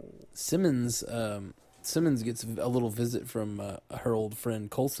Simmons gets a little visit from her old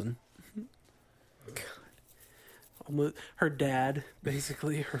friend Coulson. her dad,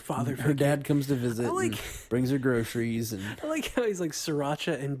 basically her father. Her dad comes to visit and like- brings her groceries, and I like how he's like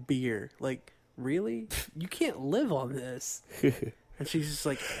sriracha and beer. Like, really? You can't live on this. And she's just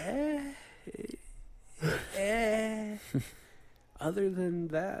like, Other than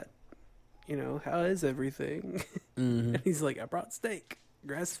that, how is everything? Mm-hmm. And he's like, I brought steak,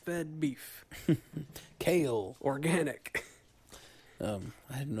 grass-fed beef, kale, organic. I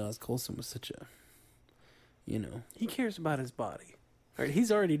didn't realize Coulson was such a, He cares about his body. All right,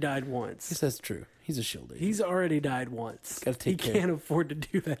 he's already died once. Yes, that's true. He's a S.H.I.E.L.D. agent. He's already died once. Gotta take he care. can't afford to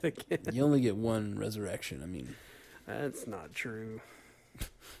do that again. You only get one resurrection. I mean, That's not true.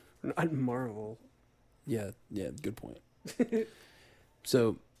 Not Marvel. yeah, good point.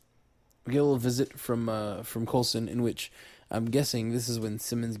 So we get a little visit from Coulson, in which I'm guessing this is when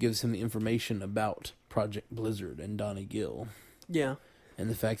Simmons gives him the information about Project Blizzard and Donnie Gill. Yeah. And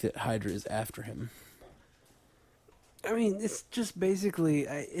the fact that Hydra is after him. I mean, it's just basically,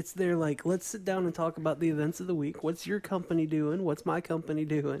 it's their like, let's sit down and talk about the events of the week. What's your company doing? What's my company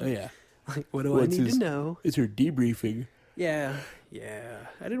doing? Oh, yeah. Like, what do I need to know? It's her debriefing. Yeah.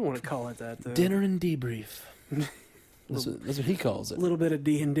 I didn't want to call it that, though. Dinner and debrief. That's what he calls it. A little bit of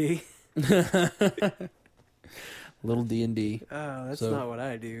D&D. Little D&D. Oh, that's not what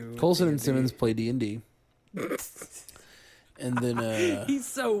I do. Coulson and D&D. Simmons play D&D. And then... he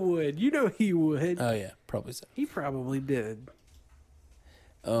so would. He would. Oh, yeah. Probably so. He probably did.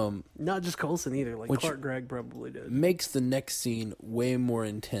 Not just Coulson either. Like Clark Gregg probably did. Makes the next scene way more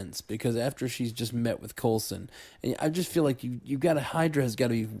intense, because after she's just met with Coulson, and I just feel like Hydra has got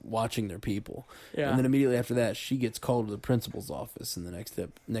to be watching their people. Yeah. And then immediately after that, she gets called to the principal's office in the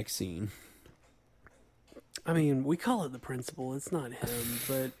next scene. I mean, we call it the principal. It's not him,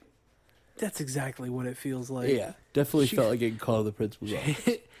 but that's exactly what it feels like. Yeah, definitely felt like getting called to the principal's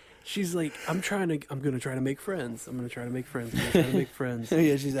office. She's like, I'm going to try to make friends. I'm going to try to make friends.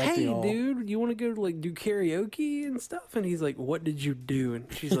 Yeah, she's acting all... Hey, dude, you want to go to do karaoke and stuff? And he's like, what did you do? And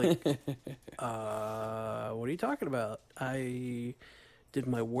she's like, what are you talking about? I did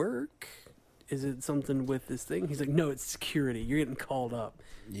my work. Is it something with this thing? He's like, no, it's security. You're getting called up.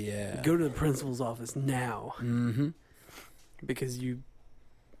 Yeah. Go to the principal's office now. Mm-hmm. Because you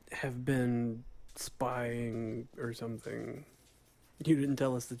have been spying or something. You didn't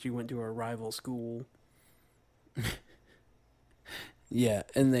tell us that you went to a rival school. Yeah,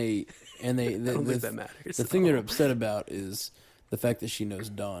 and they I don't think that matters. The thing they're upset about is the fact that she knows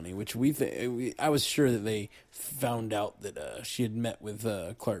Donnie, which I was sure that they found out that she had met with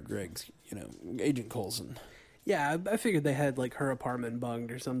Clark Gregg's, Agent Coulson. Yeah, I figured they had like her apartment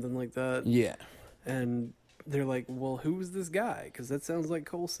bugged or something like that. Yeah, and they're like, "Well, who's this guy? Because that sounds like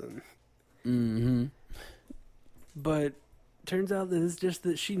Coulson." Mm-hmm. But turns out that it's just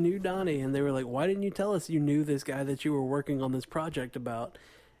that she knew Donnie, and they were like, "Why didn't you tell us you knew this guy that you were working on this project about?"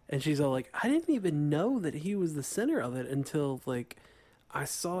 And she's all like, "I didn't even know that he was the center of it until like I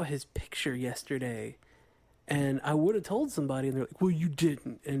saw his picture yesterday, and I would have told somebody." And they're like, "Well, you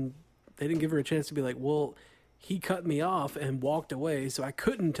didn't," and they didn't give her a chance to be like, "Well, he cut me off and walked away, so I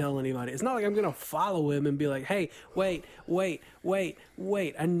couldn't tell anybody." It's not like I'm gonna follow him and be like, "Hey, wait,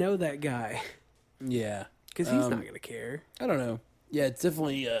 I know that guy." Yeah, because he's not gonna care. I don't know. Yeah, it's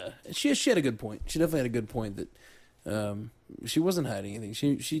definitely. She had a good point. She definitely had a good point that she wasn't hiding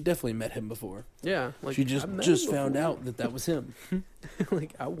anything. She definitely met him before. Yeah, like she just found out that was him.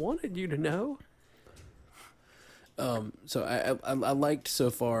 Like, I wanted you to know. So I liked so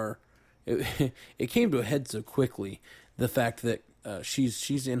far. It came to a head so quickly. The fact that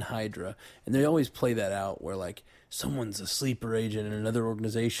she's in Hydra, and they always play that out where like someone's a sleeper agent in another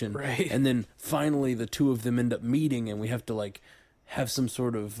organization, right? And then finally the two of them end up meeting, and we have to like have some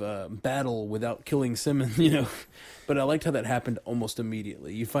sort of battle without killing Simmons, But I liked how that happened almost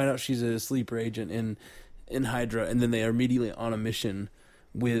immediately. You find out she's a sleeper agent in Hydra, and then they are immediately on a mission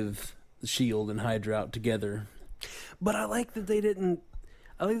with S.H.I.E.L.D. and Hydra out together. But I like that they didn't.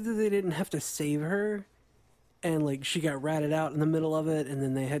 I like that they didn't have to save her, and like she got ratted out in the middle of it, and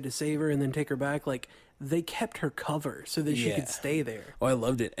then they had to save her and then take her back. Like they kept her cover so that she could stay there. Oh, I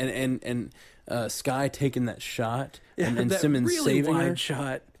loved it, and Sky taking that shot, and that Simmons really saving wide her.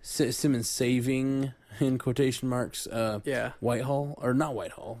 Shot. Simmons saving in quotation marks. Whitehall or not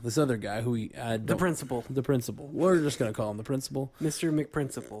Whitehall? This other guy who the principal. The principal. We're just gonna call him the principal, Mr.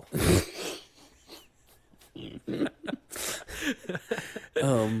 McPrincipal.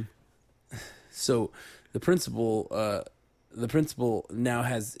 So the principal now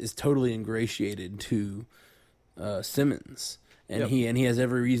is totally ingratiated to Simmons, and he has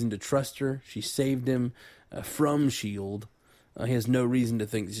every reason to trust her. She saved him from S.H.I.E.L.D. He has no reason to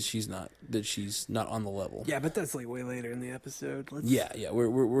think that she's not on the level. Yeah, but that's like way later in the episode.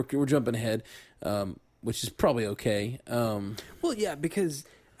 We're jumping ahead, which is probably okay. Well, yeah, because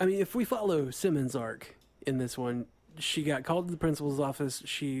I mean, if we follow Simmons' arc in this one, she got called to the principal's office.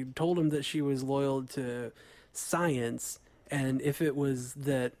 She told him that she was loyal to science, and if it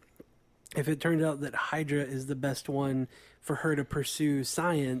turned out that Hydra is the best one for her to pursue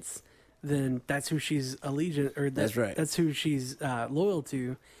science, then that's who she's allegiant, or that's right. That's who she's loyal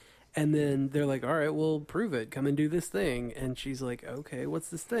to. And then they're like, "All right, we'll prove it. Come and do this thing." And she's like, "Okay, what's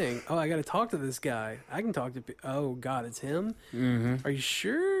this thing? Oh, I got to talk to this guy. I can talk to. Oh God, it's him. Mm-hmm. Are you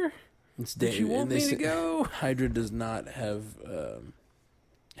sure? Did you want me to go?" Hydra does not have,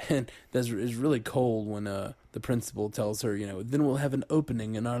 and that's is really cold when the principal tells her, then we'll have an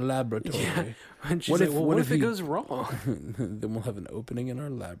opening in our laboratory. Yeah. And she's like, what if it goes wrong? Then we'll have an opening in our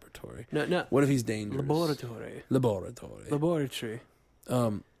laboratory. No. What if he's dangerous? Laboratory.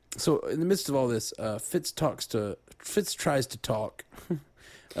 So in the midst of all this, Fitz tries to talk.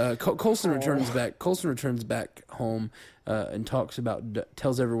 Coulson returns back. Coulson returns back home and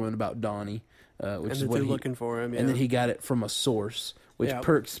tells everyone about Donnie, which is what they're looking for him. Yeah. And then he got it from a source, which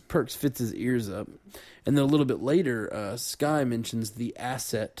perks Fitz's ears up. And then a little bit later, Sky mentions the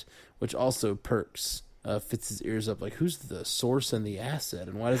asset, which also perks Fitz's ears up. Like, who's the source and the asset,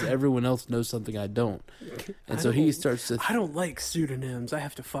 and why does everyone else know something I don't? And he starts to. I don't like pseudonyms. I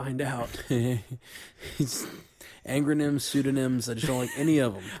have to find out. Angronyms, pseudonyms. I just don't like any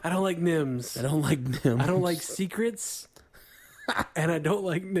of them. I don't like NIMS. I don't like NIMS. I don't like secrets. And I don't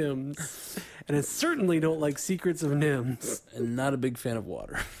like NIMS. And I certainly don't like secrets of NIMS. And not a big fan of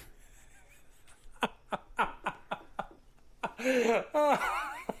water.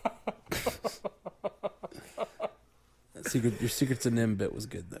 Your secrets of NIM bit was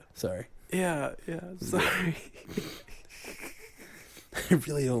good though. Sorry. Yeah, sorry. I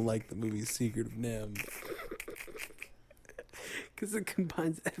really don't like the movie Secret of NIM. Because it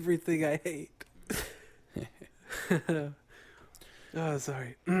combines everything I hate. Oh,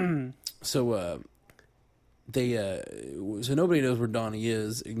 sorry. So nobody knows where Donnie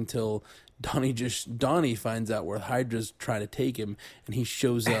is until Donnie finds out where Hydra's trying to take him, and he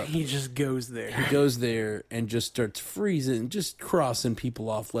shows up. He just goes there. He goes there and just starts freezing, just crossing people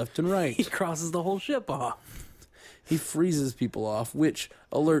off left and right. He crosses the whole ship off. He freezes people off, which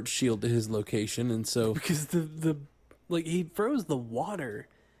alerts S.H.I.E.L.D. to his location, and so because the Like, he froze the water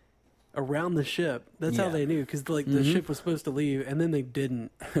around the ship. That's how Yeah. they knew, because the ship was supposed to leave, and then they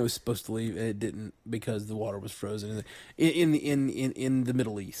didn't. It was supposed to leave, and it didn't because the water was frozen in the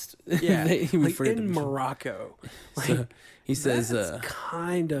Middle East. Yeah, like forget in to- Morocco. Like, So he says, that's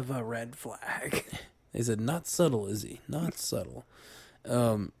kind of a red flag. he said, not subtle, is he? Not subtle.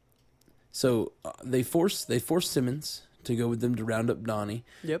 So they force Simmons to go with them to round up Donnie.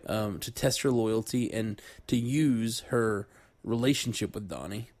 Yep. To test her loyalty and to use her relationship with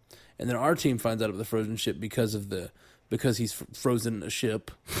Donnie. And then our team finds out about the frozen ship because he's frozen a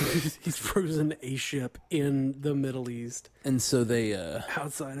ship. He's frozen a ship in the Middle East, And so they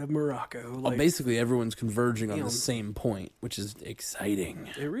outside of Morocco. Like, basically everyone's converging on Damn. the same point, which is exciting.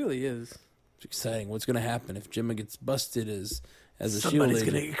 it really is. It's exciting. What's going to happen if Gemma gets busted as a S.H.I.E.L.D. Somebody's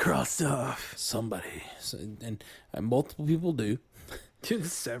agent? gonna get crossed off. Somebody. And multiple people do.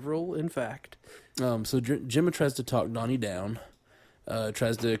 Several, in fact. So Gemma tries to talk Donnie down.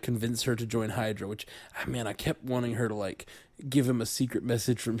 Tries to convince her to join Hydra, which, man, I kept wanting her to, like, give him a secret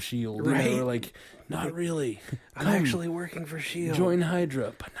message from S.H.I.E.L.D. Right. You know, like, not really. I'm Come, actually working for S.H.I.E.L.D. join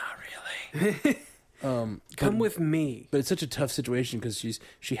Hydra, but not really. Come with me. But it's such a tough situation because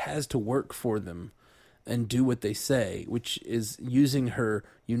she has to work for them and do what they say, which is using her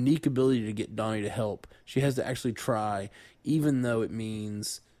unique ability to get Donnie to help. She has to actually try, even though it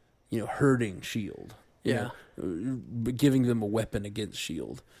means, hurting S.H.I.E.L.D. Yeah. Giving them a weapon against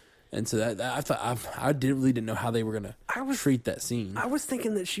S.H.I.E.L.D. And so that I thought I didn't know how they were gonna treat that scene. I was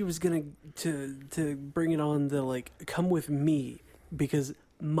thinking that she was gonna to bring it on the, like, come with me because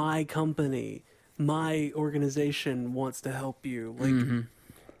my company, my organization wants to help you. Like,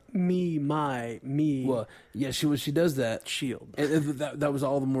 me. Well, yeah, she does that. S.H.I.E.L.D. And that was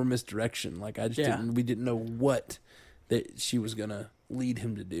all the more misdirection. Like I just Yeah. we didn't know what that she was gonna lead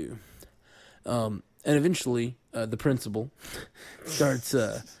him to do. And eventually, the principal starts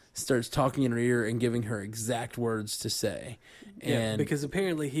talking in her ear and giving her exact words to say. Yeah, And because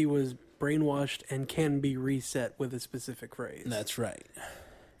apparently he was brainwashed and can be reset with a specific phrase. that's right.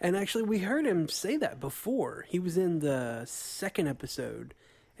 And actually, we heard him say that before. He was in the second episode,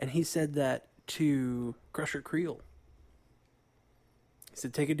 and he said that to Crusher Creel. He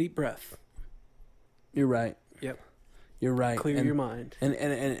said, "Take a deep breath. You're right. Yep. You're right. Clear your mind."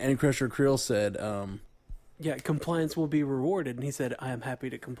 And Crusher Creel said, Yeah, compliance will be rewarded. And he said, "I am happy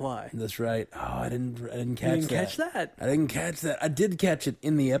to comply." "That's right." Oh, I didn't catch You didn't catch that? I didn't catch that. I did catch it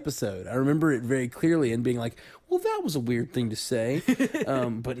in the episode. I remember it very clearly and being like, "Well, that was a weird thing to say."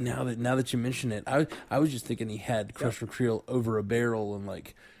 But now that you mention it, I was just thinking he had Crusher Creel over a barrel and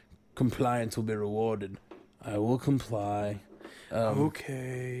like, compliance will be rewarded. I will comply.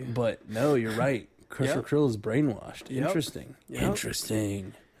 Okay. But no, you're right. Crusher Yep. Creel is brainwashed. Yep. Interesting. Yep.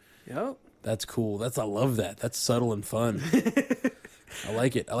 Interesting. Yep. That's cool. I love that. That's subtle and fun. I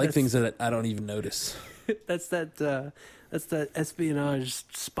like it. I like things that I don't even notice. That's that espionage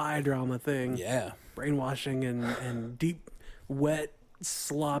spy drama thing. Yeah. Brainwashing and deep, wet,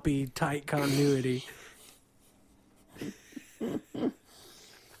 sloppy, tight continuity.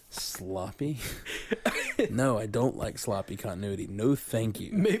 Sloppy? No, I don't like sloppy continuity. No, thank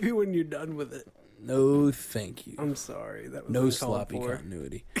you. Maybe when you're done with it. No, thank you. I'm sorry. That was No uncalled sloppy for.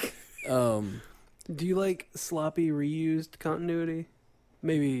 continuity. Do you like sloppy reused continuity?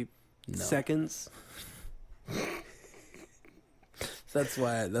 Maybe No. seconds? That's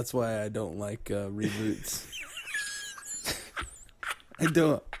why I don't like reboots. I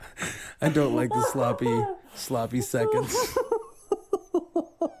don't like the sloppy seconds.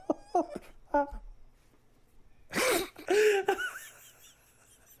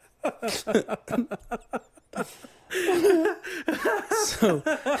 So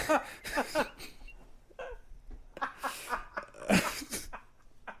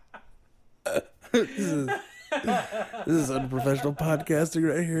this is unprofessional podcasting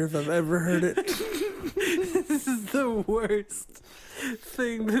right here if I've ever heard it. This is the worst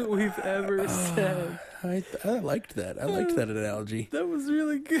thing that we've ever said. I liked that. I liked that analogy. That was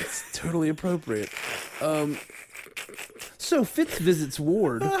really good. Totally appropriate. So Fitz visits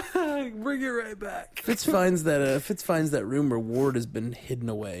Ward. Bring it right back. Fitz finds that room where Ward has been hidden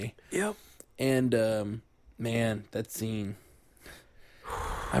away. Yep. And man, that scene.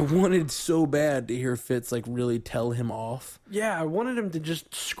 I wanted so bad to hear Fitz like really tell him off. Yeah, I wanted him to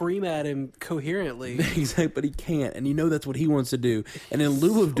just scream at him coherently. Exactly, but he can't, and that's what he wants to do. And in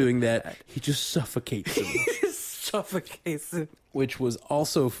lieu of doing that, he just suffocates him, Suffocates him. which was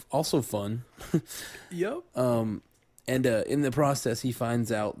also fun. Yep. And in the process, he finds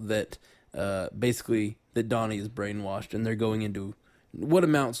out that basically that Donnie is brainwashed, and they're going into what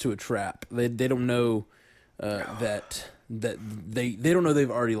amounts to a trap. They don't know that they don't know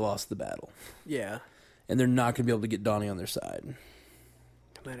they've already lost the battle. Yeah. And they're not going to be able to get Donnie on their side.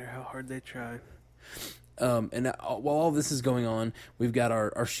 No matter how hard they try. And while all this is going on, we've got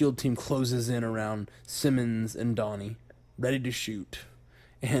our S.H.I.E.L.D. team closes in around Simmons and Donnie, ready to shoot.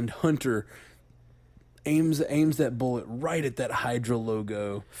 And Hunter aims that bullet right at that Hydra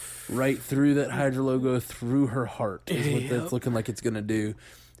logo, right through that Hydra logo, through her heart, is what that's looking like it's going to do.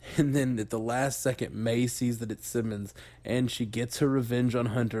 And then at the last second, May sees that it's Simmons, and she gets her revenge on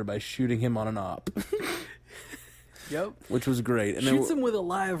Hunter by shooting him on an op. Yep. Which was great. And shoots him with a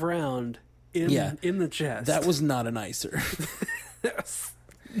live round in the chest. That was not an icer. That was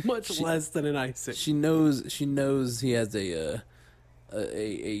much less than an icer. She knows he has a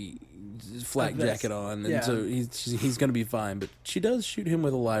flak jacket on, and so he's going to be fine. But she does shoot him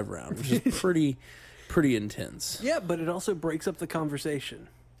with a live round, which is pretty intense. Yeah, but it also breaks up the conversation.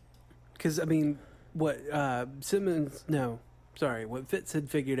 Because, I mean, what Fitz had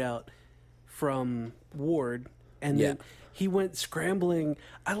figured out from Ward, and then he went scrambling.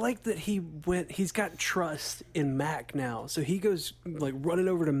 I like that he's got trust in Mac now. So he goes, like, running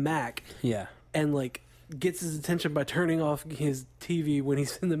over to Mac. Yeah. And, like, gets his attention by turning off his TV when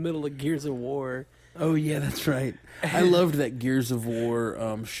he's in the middle of Gears of War. Oh, yeah, that's right. I loved that Gears of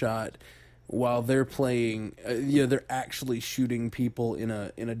War shot. While they're playing, they're actually shooting people in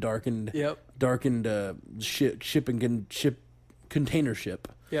a darkened container ship.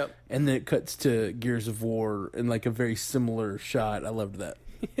 Yep. And then it cuts to Gears of War in like a very similar shot. I loved that.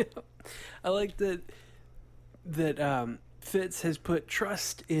 Yeah. I like that Fitz has put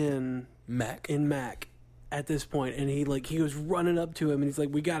trust in Mac at this point, and he goes running up to him and he's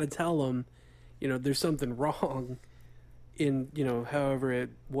like, "We got to tell him, there's something wrong." In however it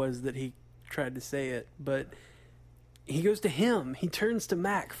was that he tried to say it, but he goes to him. He turns to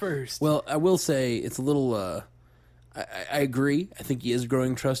Mac first. Well, I will say it's a little. I agree. I think he is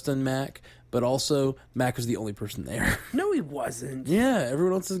growing trust in Mac, but also Mac was the only person there. No, he wasn't. Yeah,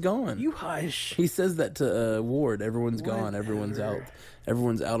 everyone else is gone. You hush. He says that to Ward. Everyone's gone. Everyone's out.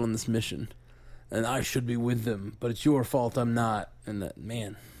 Everyone's out on this mission, and I should be with them, but it's your fault I'm not. And that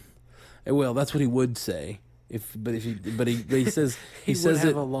man. Well, that's what he would say. He says he says would have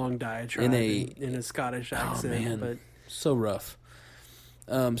it a long diatribe in a Scottish accent. Oh man, but so rough.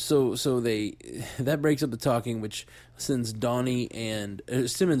 So that breaks up the talking, which sends Donnie and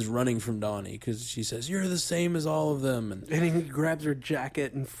Simmons running from Donnie because she says, "You're the same as all of them," and he grabs her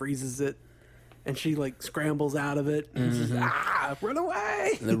jacket and freezes it, and she like scrambles out of it and says, "Run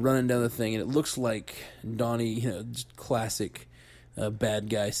away!" And they're running down the thing, and it looks like Donnie, just classic. Bad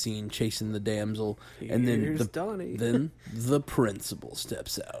guy scene chasing the damsel, and then then the principal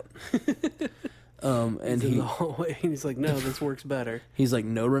steps out, and he's in the hallway. He's like, "No, this works better." He's like,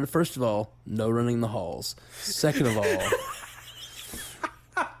 "No run. First of all, no running the halls. Second of all,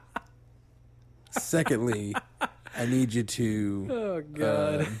 secondly, I need you to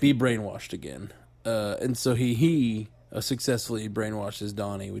be brainwashed again." And so he successfully brainwashes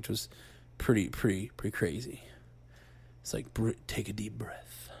Donnie, which was pretty crazy. It's like, take a deep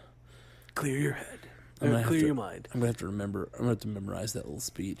breath. Clear your head. Clear your mind. I'm going to have to memorize that little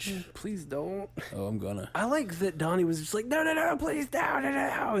speech. Please don't. Oh, I'm going to. I like that Donnie was just like, no, please, no.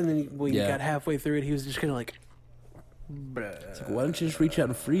 And then when he got halfway through it, he was just kind of like, it's like, why don't you just reach out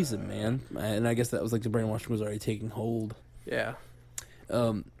and freeze him, man? And I guess that was like the brainwashing was already taking hold. Yeah.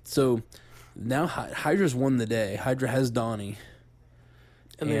 So now Hydra's won the day. Hydra has Donnie.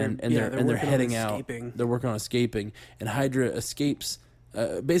 And they're heading out. They're working on escaping, and Hydra escapes.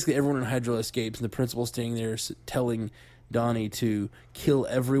 Basically, everyone in Hydra escapes, and the principal's staying there, telling Donnie to kill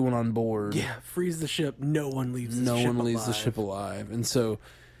everyone on board. Yeah, freeze the ship. No one leaves the ship alive. And so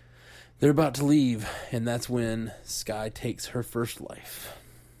they're about to leave, and that's when S.H.I.E.L.D. takes her first life.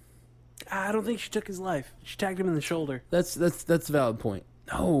 I don't think she took his life. She tagged him in the shoulder. That's a valid point.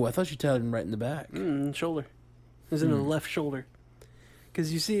 No, I thought she tagged him right in the back. Shoulder. It was in the left shoulder.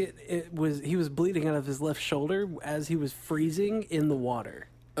 Because you see, he was bleeding out of his left shoulder as he was freezing in the water.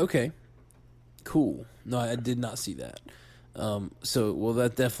 Okay, cool. No, I did not see that.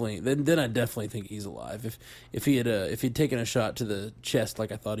 That definitely. Then I definitely think he's alive. If he'd taken a shot to the chest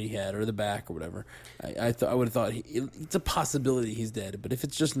like I thought he had, or the back or whatever, I would have thought it's a possibility he's dead. But if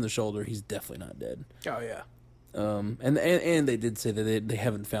it's just in the shoulder, he's definitely not dead. Oh yeah. And they did say that they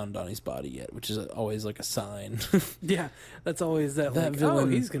haven't found Donnie's body yet, which is always like a sign. Yeah, that's always that like,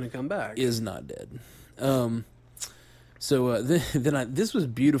 villain he's gonna come back. Is not dead. This was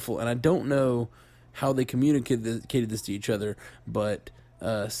beautiful, and I don't know how they communicated this to each other, but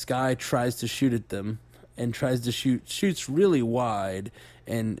Skye tries to shoot at them, and tries to shoots really wide,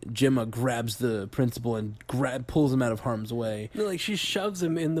 and Gemma grabs the principal and pulls him out of harm's way. No, like she shoves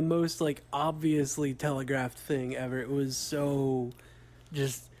him in the most like obviously telegraphed thing ever. It was so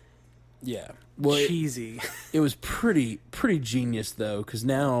just cheesy. It was pretty genius though, because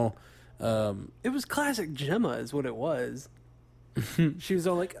now it was classic Gemma, is what it was. She was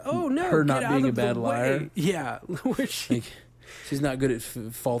all like, "Oh no, her get not out being of a bad the liar." way. Yeah, where she, she's not good at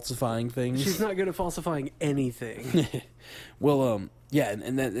falsifying things. she's not good at falsifying anything. Well,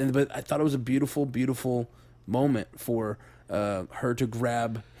 but I thought it was a beautiful moment for her to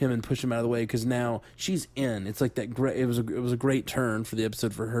grab him and push him out of the way, because now she's in. It's like that. It was a great turn for the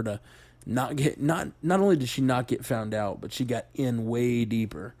episode for her to not only did she not get found out, but she got in way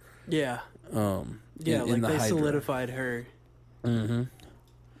deeper. Yeah. In they Hydra. solidified her. Mm-hmm.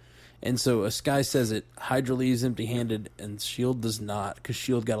 And so Skye says it. Hydra leaves empty-handed, and S.H.I.E.L.D. does not, because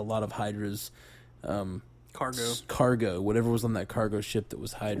S.H.I.E.L.D. got a lot of Hydra's cargo, whatever was on that cargo ship that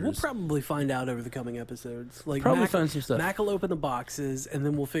was Hydra's. We'll probably find out over the coming episodes. Like probably find some stuff. Mac will open the boxes, and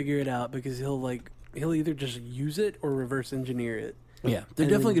then we'll figure it out, because he'll either just use it or reverse engineer it. Yeah, they're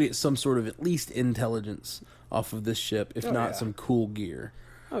definitely going to get some sort of at least intelligence off of this ship, if not some cool gear.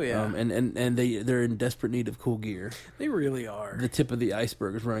 Oh yeah, and they're in desperate need of cool gear. They really are. The tip of the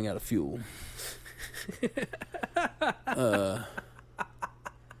iceberg is running out of fuel.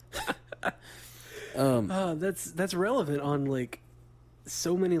 That's relevant on like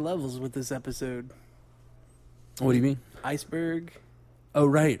so many levels with this episode. What do you mean? Iceberg. Oh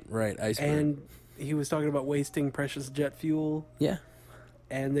right, iceberg. And he was talking about wasting precious jet fuel. Yeah.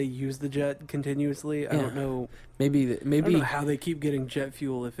 And they use the jet continuously. I don't know. Maybe I don't know how they keep getting jet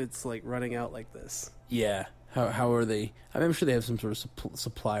fuel if it's like running out like this. Yeah. How are they? I'm sure they have some sort of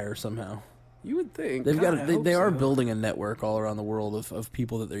supplier somehow. You would think they've got. They are building a network all around the world of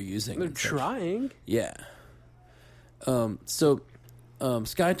people that they're using. They're trying. Yeah.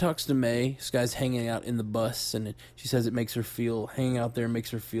 Skye talks to May. Skye's hanging out in the bus, and she says it makes her feel hanging out there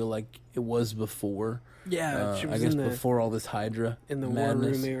makes her feel like it was before. Yeah, she was I guess before all this Hydra in the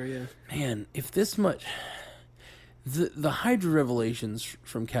madness. war room area. Man, if this much, the Hydra revelations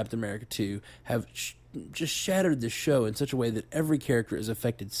from Captain America 2 have just shattered the show in such a way that every character is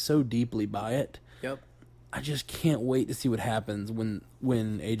affected so deeply by it. Yep. I just can't wait to see what happens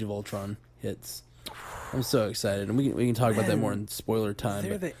when Age of Ultron hits. I'm so excited, and we can talk about that more in spoiler time.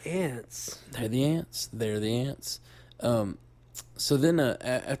 They're the ants. They're the ants. They're the ants. So then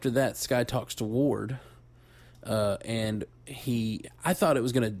after that, Skye talks to Ward, and I thought it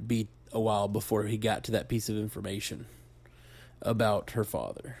was going to be a while before he got to that piece of information about her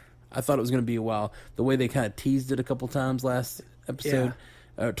father. I thought it was going to be a while. The way they kind of teased it a couple times last episode,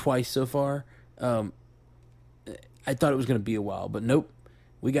 twice so far, I thought it was going to be a while, but nope.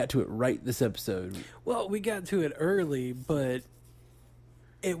 We got to it right this episode. Well, we got to it early, but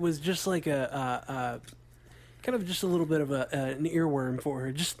it was just like a kind of just a little bit of an earworm for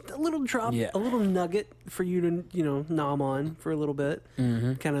her. Just a little drop, a little nugget for you to, nom on for a little bit.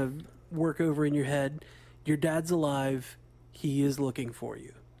 Mm-hmm. Kind of work over in your head. Your dad's alive. He is looking for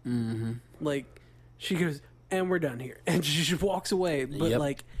you. Mm-hmm. Like, she goes, and we're done here. And she just walks away. But,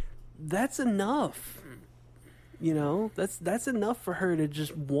 like, that's enough. That's enough for her to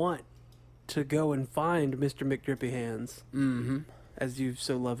just want to go and find Mr. McDrippy Hands, as you've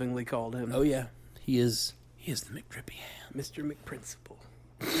so lovingly called him. Oh yeah, he is the McDrippy Hand, Mr. McPrincipal.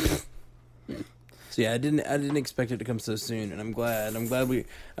 So yeah, I didn't expect it to come so soon, and I'm glad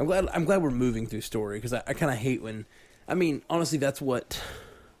we're moving through story, because I kind of hate when, honestly, that's what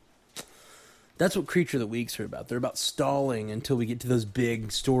Creature of the Weeks are about. They're about stalling until we get to those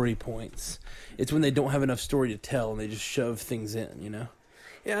big story points. It's when they don't have enough story to tell and they just shove things in,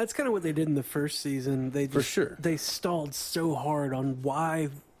 Yeah, that's kind of what they did in the first season. For sure. They stalled so hard on why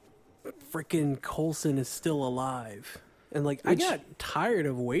frickin' Coulson is still alive. And, I got tired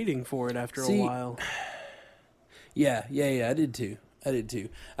of waiting for it after a while. Yeah, I did too. I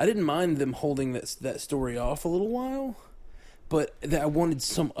didn't mind them holding that story off a little while. But I wanted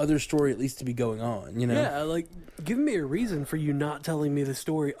some other story at least to be going on, Yeah, give me a reason for you not telling me the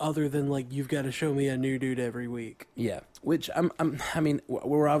story other than, you've got to show me a new dude every week. Yeah, which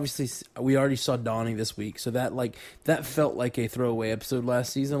we're obviously, we already saw Donnie this week, so that felt like a throwaway episode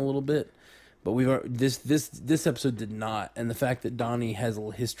last season a little bit. But this episode did not, and the fact that Donnie has a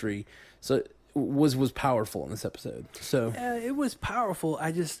little history, so was powerful in this episode. So it was powerful.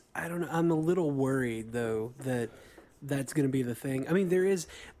 I don't know. I'm a little worried though that's going to be the thing.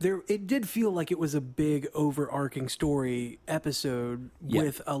 It did feel like it was a big overarching story episode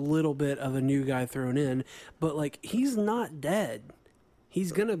with a little bit of a new guy thrown in, but he's not dead.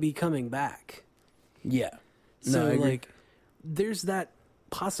 He's going to be coming back. Yeah. No, So I agree. like, there's that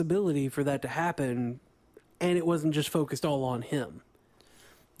possibility for that to happen, and it wasn't just focused all on him.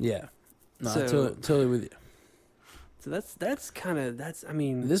 Yeah. No, So- totally with you. So I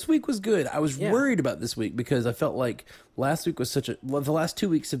mean, This week was good. I was Yeah. worried about this week because I felt like last week was the last 2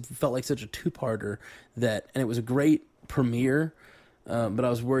 weeks have felt like such a two-parter and it was a great premiere, but I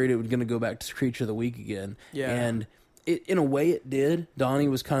was worried it was going to go back to Creature of the Week again. Yeah. And in a way it did. Donnie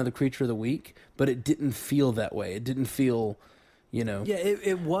was kind of the Creature of the Week, but it didn't feel that way. It didn't feel, yeah,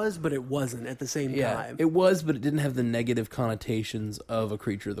 it was, but it wasn't at the same time. it was, but it didn't have the negative connotations of a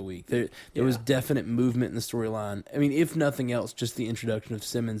Creature of the Week. There was definite movement in the storyline. I mean, if nothing else, just the introduction of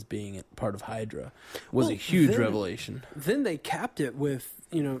Simmons being part of Hydra was a huge revelation. Then they capped it with,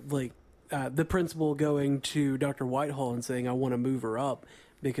 like the principal going to Dr. Whitehall and saying, I want to move her up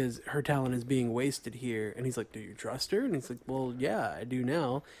because her talent is being wasted here. And he's like, do you trust her? And he's like, well, yeah, I do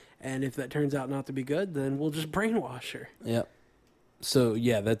now. And if that turns out not to be good, then we'll just brainwash her. Yep. So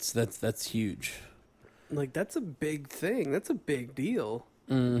yeah, that's huge. Like, that's a big thing. That's a big deal.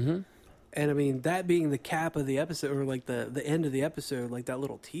 Mm-hmm. And I mean, that being the cap of the episode, or like the end of the episode, like that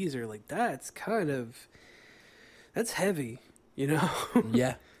little teaser, like that's heavy,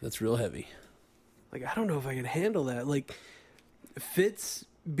 Yeah, that's real heavy. Like, I don't know if I can handle that. Like, Fitz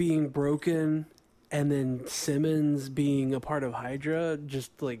being broken and then Simmons being a part of Hydra,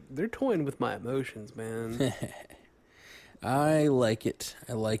 just like, they're toying with my emotions, man. I like it.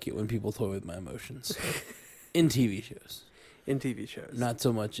 I like it when people toy with my emotions. In TV shows. In TV shows. Not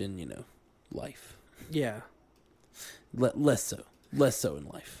so much in, life. Yeah. Less so. Less so in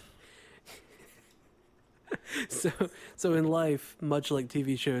life. So in life, much like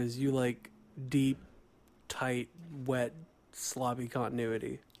TV shows, you like deep, tight, wet, sloppy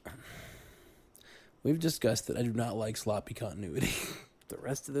continuity. We've discussed that I do not like sloppy continuity. The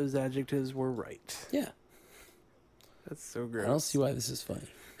rest of those adjectives were right. Yeah. That's so gross. I don't see why this is funny.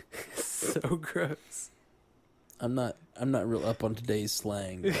 So gross. I'm not real up on today's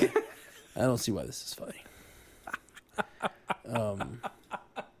slang, but I don't see why this is funny.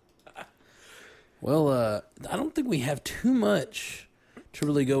 Well, I don't think we have too much to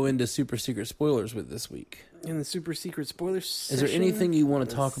really go into super secret spoilers with this week. In the super secret spoilers Is there anything you want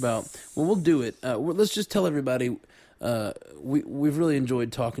to talk about? Well, we'll do it. Let's just tell everybody we've really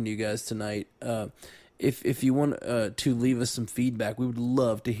enjoyed talking to you guys tonight. If you want to leave us some feedback, we would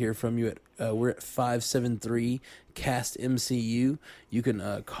love to hear from you. We're at 573-CAST-MCU. You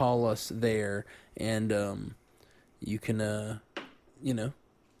can call us there, and you can,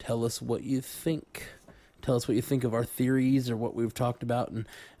 tell us what you think. Tell us what you think of our theories or what we've talked about, and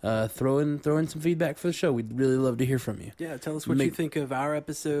throw in some feedback for the show. We'd really love to hear from you. Yeah, tell us what you think of our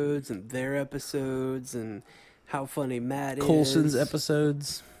episodes and their episodes and how funny Matt is. Coulson's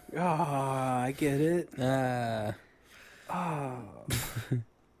episodes. Ah, I get it. Ah. Oh,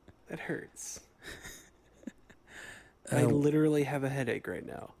 that hurts. I literally have a headache right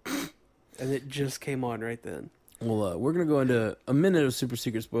now. And it just came on right then. Well, we're going to go into a minute of super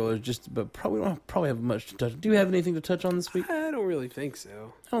secret spoilers, but probably don't have much to touch. Do you have anything to touch on this week? I don't really think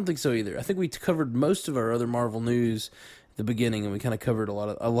so. I don't think so either. I think we covered most of our other Marvel news at the beginning, and we kind of covered a lot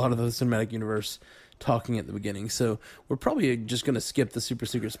of the cinematic universe talking at the beginning. So we're probably just going to skip the super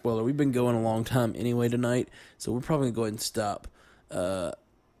secret spoiler. We've been going a long time anyway tonight, so we're probably going to go ahead and stop.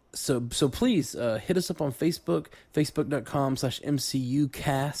 So please hit us up on Facebook,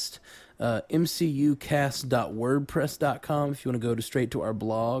 facebook.com/MCUcast, mcucast.wordpress.com if you want to go straight to our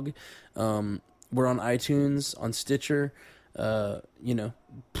blog. We're on iTunes, on Stitcher.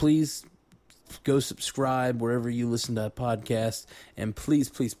 Please go subscribe wherever you listen to podcasts, and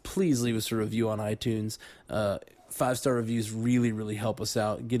please leave us a review on iTunes. 5-star reviews really, really help us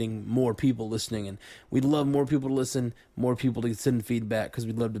out, getting more people listening, and we'd love more people to listen, more people to send feedback, because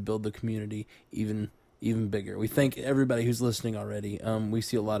we'd love to build the community even bigger. We thank everybody who's listening already. We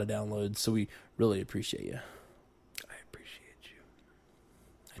see a lot of downloads, so we really appreciate you. I appreciate you.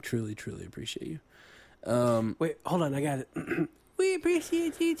 I truly, truly appreciate you. Wait, hold on, I got it. We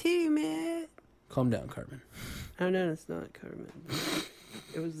appreciate you too, man. Calm down, Carmen. Oh, no, it's not Carmen.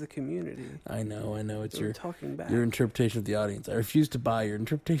 It was the community. I know. It's They were talking back. your interpretation of the audience. I refuse to buy your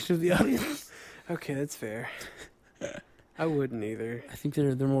interpretation of the audience. Okay, that's fair. I wouldn't either. I think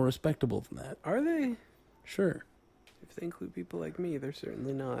they're more respectable than that. Are they? Sure. If they include people like me, they're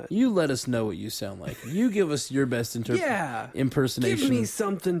certainly not. You let us know what you sound like. You give us your best impersonation. Give me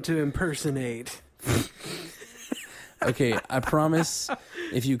something to impersonate. Okay, I promise.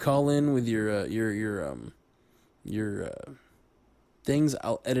 If you call in with your things,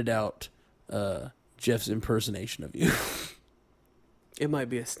 I'll edit out Jeff's impersonation of you. It might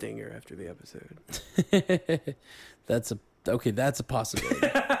be a stinger after the episode. That's a possibility.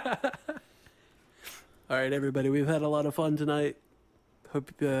 All right, everybody, we've had a lot of fun tonight.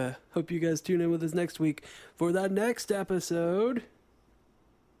 Hope you guys tune in with us next week for that next episode.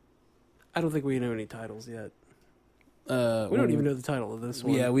 I don't think we know any titles yet. We don't even know the title of this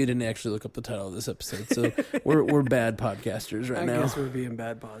one. Yeah, we didn't actually look up the title of this episode, so we're bad podcasters right now. I guess we're being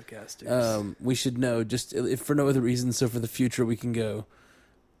bad podcasters. We should know, just if for no other reason, so for the future we can go,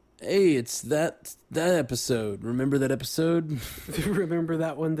 hey, it's that episode. Remember that episode? Remember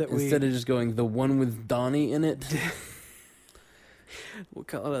that one that Instead of just going, the one with Donnie in it? We'll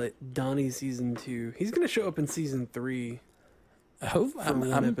call it Donnie Season 2. He's going to show up in Season 3 I hope for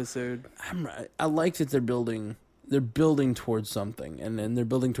one episode. I like that they're building towards something, and then they're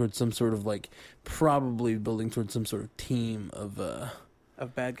building towards some sort of, like, probably building towards some sort of team of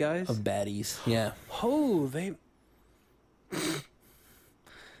bad guys? Of baddies, yeah. Oh, they...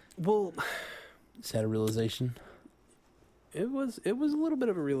 Well... Is that a realization? It was a little bit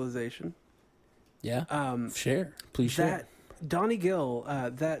of a realization. Yeah? Share. Please share. Donnie Gill,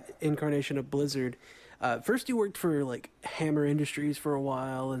 that incarnation of Blizzard, first he worked for, like, Hammer Industries for a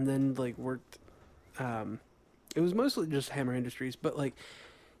while, and then, like, worked... it was mostly just Hammer Industries, but, like,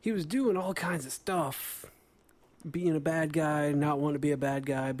 he was doing all kinds of stuff. Being a bad guy, not wanting to be a bad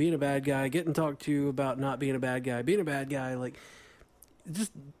guy, being a bad guy, getting talked to about not being a bad guy, being a bad guy, like,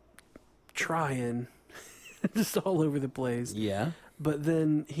 just trying. Just all over the place. Yeah. But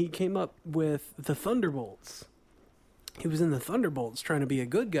then he came up with the Thunderbolts. He was in the Thunderbolts trying to be a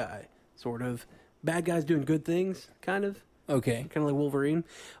good guy, sort of. Bad guys doing good things, kind of. Okay. Kind of like Wolverine.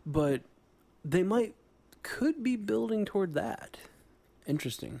 But they could be building toward that.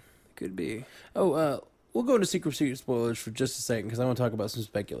 Interesting. Could be. Oh, we'll go into Secret spoilers for just a second, because I want to talk about some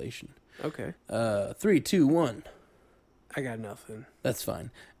speculation. Okay. 3, 2, 1. I got nothing. That's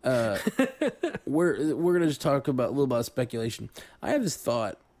fine. We're gonna just talk about a little about speculation. I have this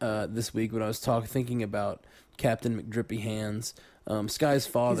thought this week when I was thinking about Captain McDrippy Hands, Sky's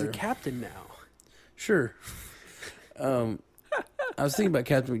father. He's a captain now. Sure. I was thinking about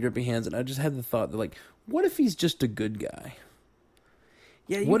Captain McDrippy Hands, and I just had the thought that, like, what if he's just a good guy?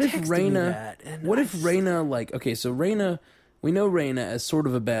 Yeah. You what if texted Reyna? me that, and what if Reyna? Like, okay, so Reyna. We know Reyna as sort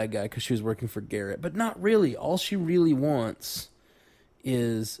of a bad guy because she was working for Garrett, but not really. All she really wants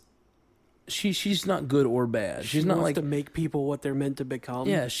is she's not good or bad. She's not like to make people what they're meant to become.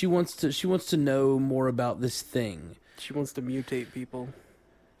 Yeah, she wants to know more about this thing. She wants to mutate people.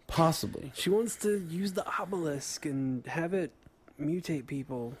 Possibly. She wants to use the obelisk and have it mutate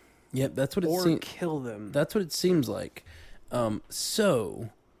people. Yep, that's what it seems. Or kill them. That's what it seems like. So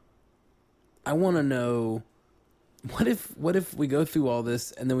I want to know, what if we go through all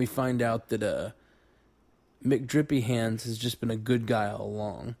this and then we find out that McDrippy Hands has just been a good guy all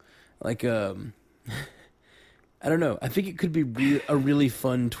along? Like, I don't know. I think it could be a really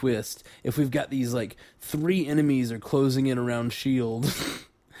fun twist if we've got these, like, 3 enemies are closing in around S.H.I.E.L.D.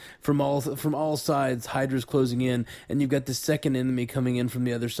 from all sides. Hydra's closing in, and you've got the second enemy coming in from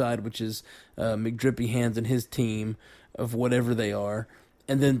the other side, which is McDrippy Hands and his team of whatever they are.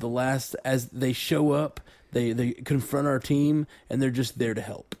 And then the last, as they show up, they confront our team, and they're just there to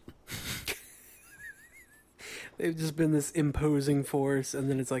help. They've just been this imposing force, and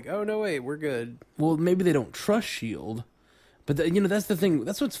then it's like, oh, no, wait, we're good. Well, maybe they don't trust S.H.I.E.L.D., but that's the thing.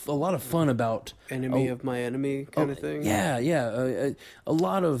 That's what's a lot of fun about enemy of my enemy kind of thing. Yeah, yeah. A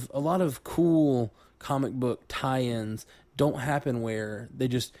lot of cool comic book tie-ins don't happen where they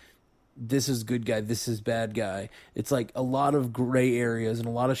just, this is good guy, this is bad guy. It's like a lot of gray areas and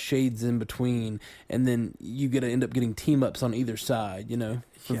a lot of shades in between, and then you get to end up getting team-ups on either side,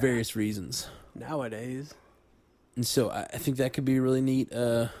 for various reasons. Nowadays. And so I think that could be a really neat,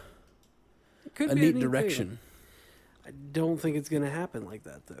 neat direction. Thing. I don't think it's going to happen like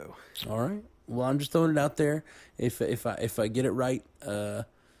that, though. All right. Well, I'm just throwing it out there. If I get it right,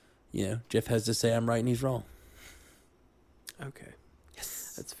 Jeff has to say I'm right and he's wrong. Okay.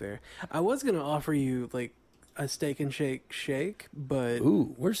 Yes. That's fair. I was going to offer you, like, a steak and shake, but...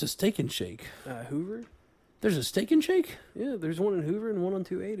 Ooh, where's the steak and shake? Hoover? There's a steak and shake? Yeah, there's one in Hoover and one on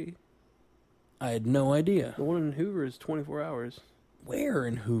 280. I had no idea. The one in Hoover is 24 hours. Where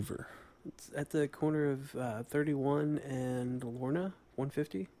in Hoover? It's at the corner of 31 and Lorna,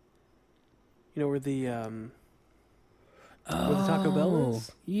 150. You know where the Taco Bell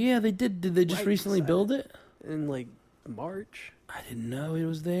is? Yeah, they did. Did they just recently build it? In, like, March. I didn't know it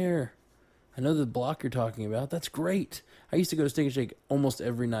was there. I know the block you're talking about. That's great. I used to go to Steak and Shake almost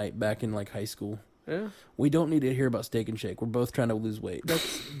every night back in, like, high school. Yeah. We don't need to hear about Steak and Shake. We're both trying to lose weight.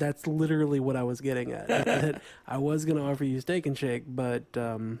 That's literally what I was getting at. That I was going to offer you Steak and Shake, but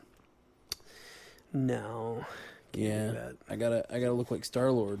no. Can't do that. I gotta look like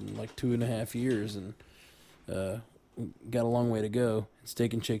Star-Lord in like 2.5 years, and got a long way to go.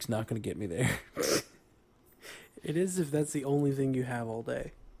 Steak and Shake's not going to get me there. It is if that's the only thing you have all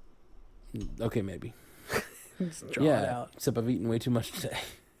day. Okay, maybe. Just draw it out. Except I've eaten way too much today.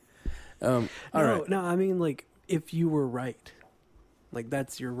 All right. No, I mean, like, if you were right. Like,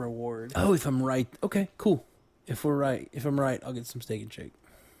 that's your reward. Oh, if I'm right. Okay, cool. If I'm right, I'll get some Steak and Shake.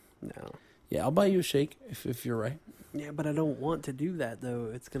 No. Yeah, I'll buy you a shake if you're right. Yeah, but I don't want to do that, though.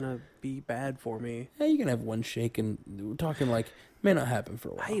 It's going to be bad for me. Yeah, you can have one shake, and we're talking like, may not happen for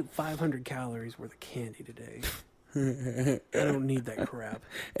a while. I ate 500 calories worth of candy today. I don't need that crap.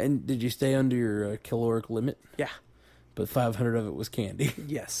 And did you stay under your caloric limit? Yeah. But 500 of it was candy.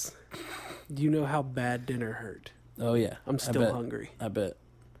 Yes. Do you know how bad dinner hurt? Oh, yeah. I'm still hungry. I bet.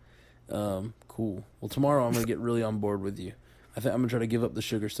 Cool. Well, tomorrow I'm going to get really on board with you. I think I'm going to try to give up the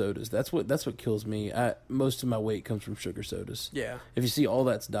sugar sodas. That's what kills me. Most of my weight comes from sugar sodas. Yeah. If you see, all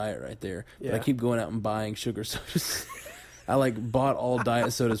that's diet right there. Yeah. But I keep going out and buying sugar sodas. I like bought all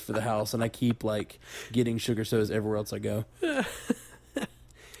diet sodas for the house, and I keep like getting sugar sodas everywhere else I go.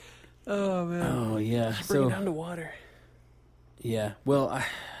 Oh man. Oh yeah. Just bring it down to water. Yeah. Well,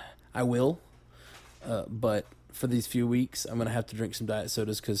 I will. But for these few weeks, I'm gonna have to drink some diet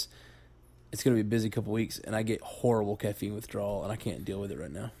sodas because it's gonna be a busy couple weeks, and I get horrible caffeine withdrawal, and I can't deal with it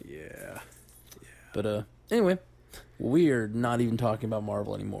right now. Yeah. But anyway, we are not even talking about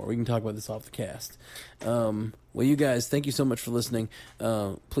Marvel anymore. We can talk about this off the cast. Well, you guys, thank you so much for listening.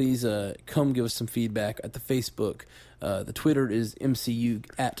 Please come give us some feedback at the Facebook. The Twitter is MCU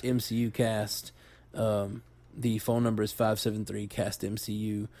at MCUcast. The phone number is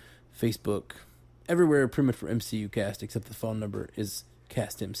 573-CAST-MCU. Facebook, everywhere pretty much for MCU Cast, except the phone number is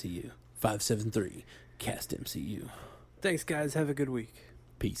Cast MCU. 573-CAST MCU. Thanks, guys. Have a good week.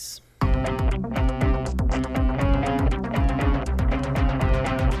 Peace.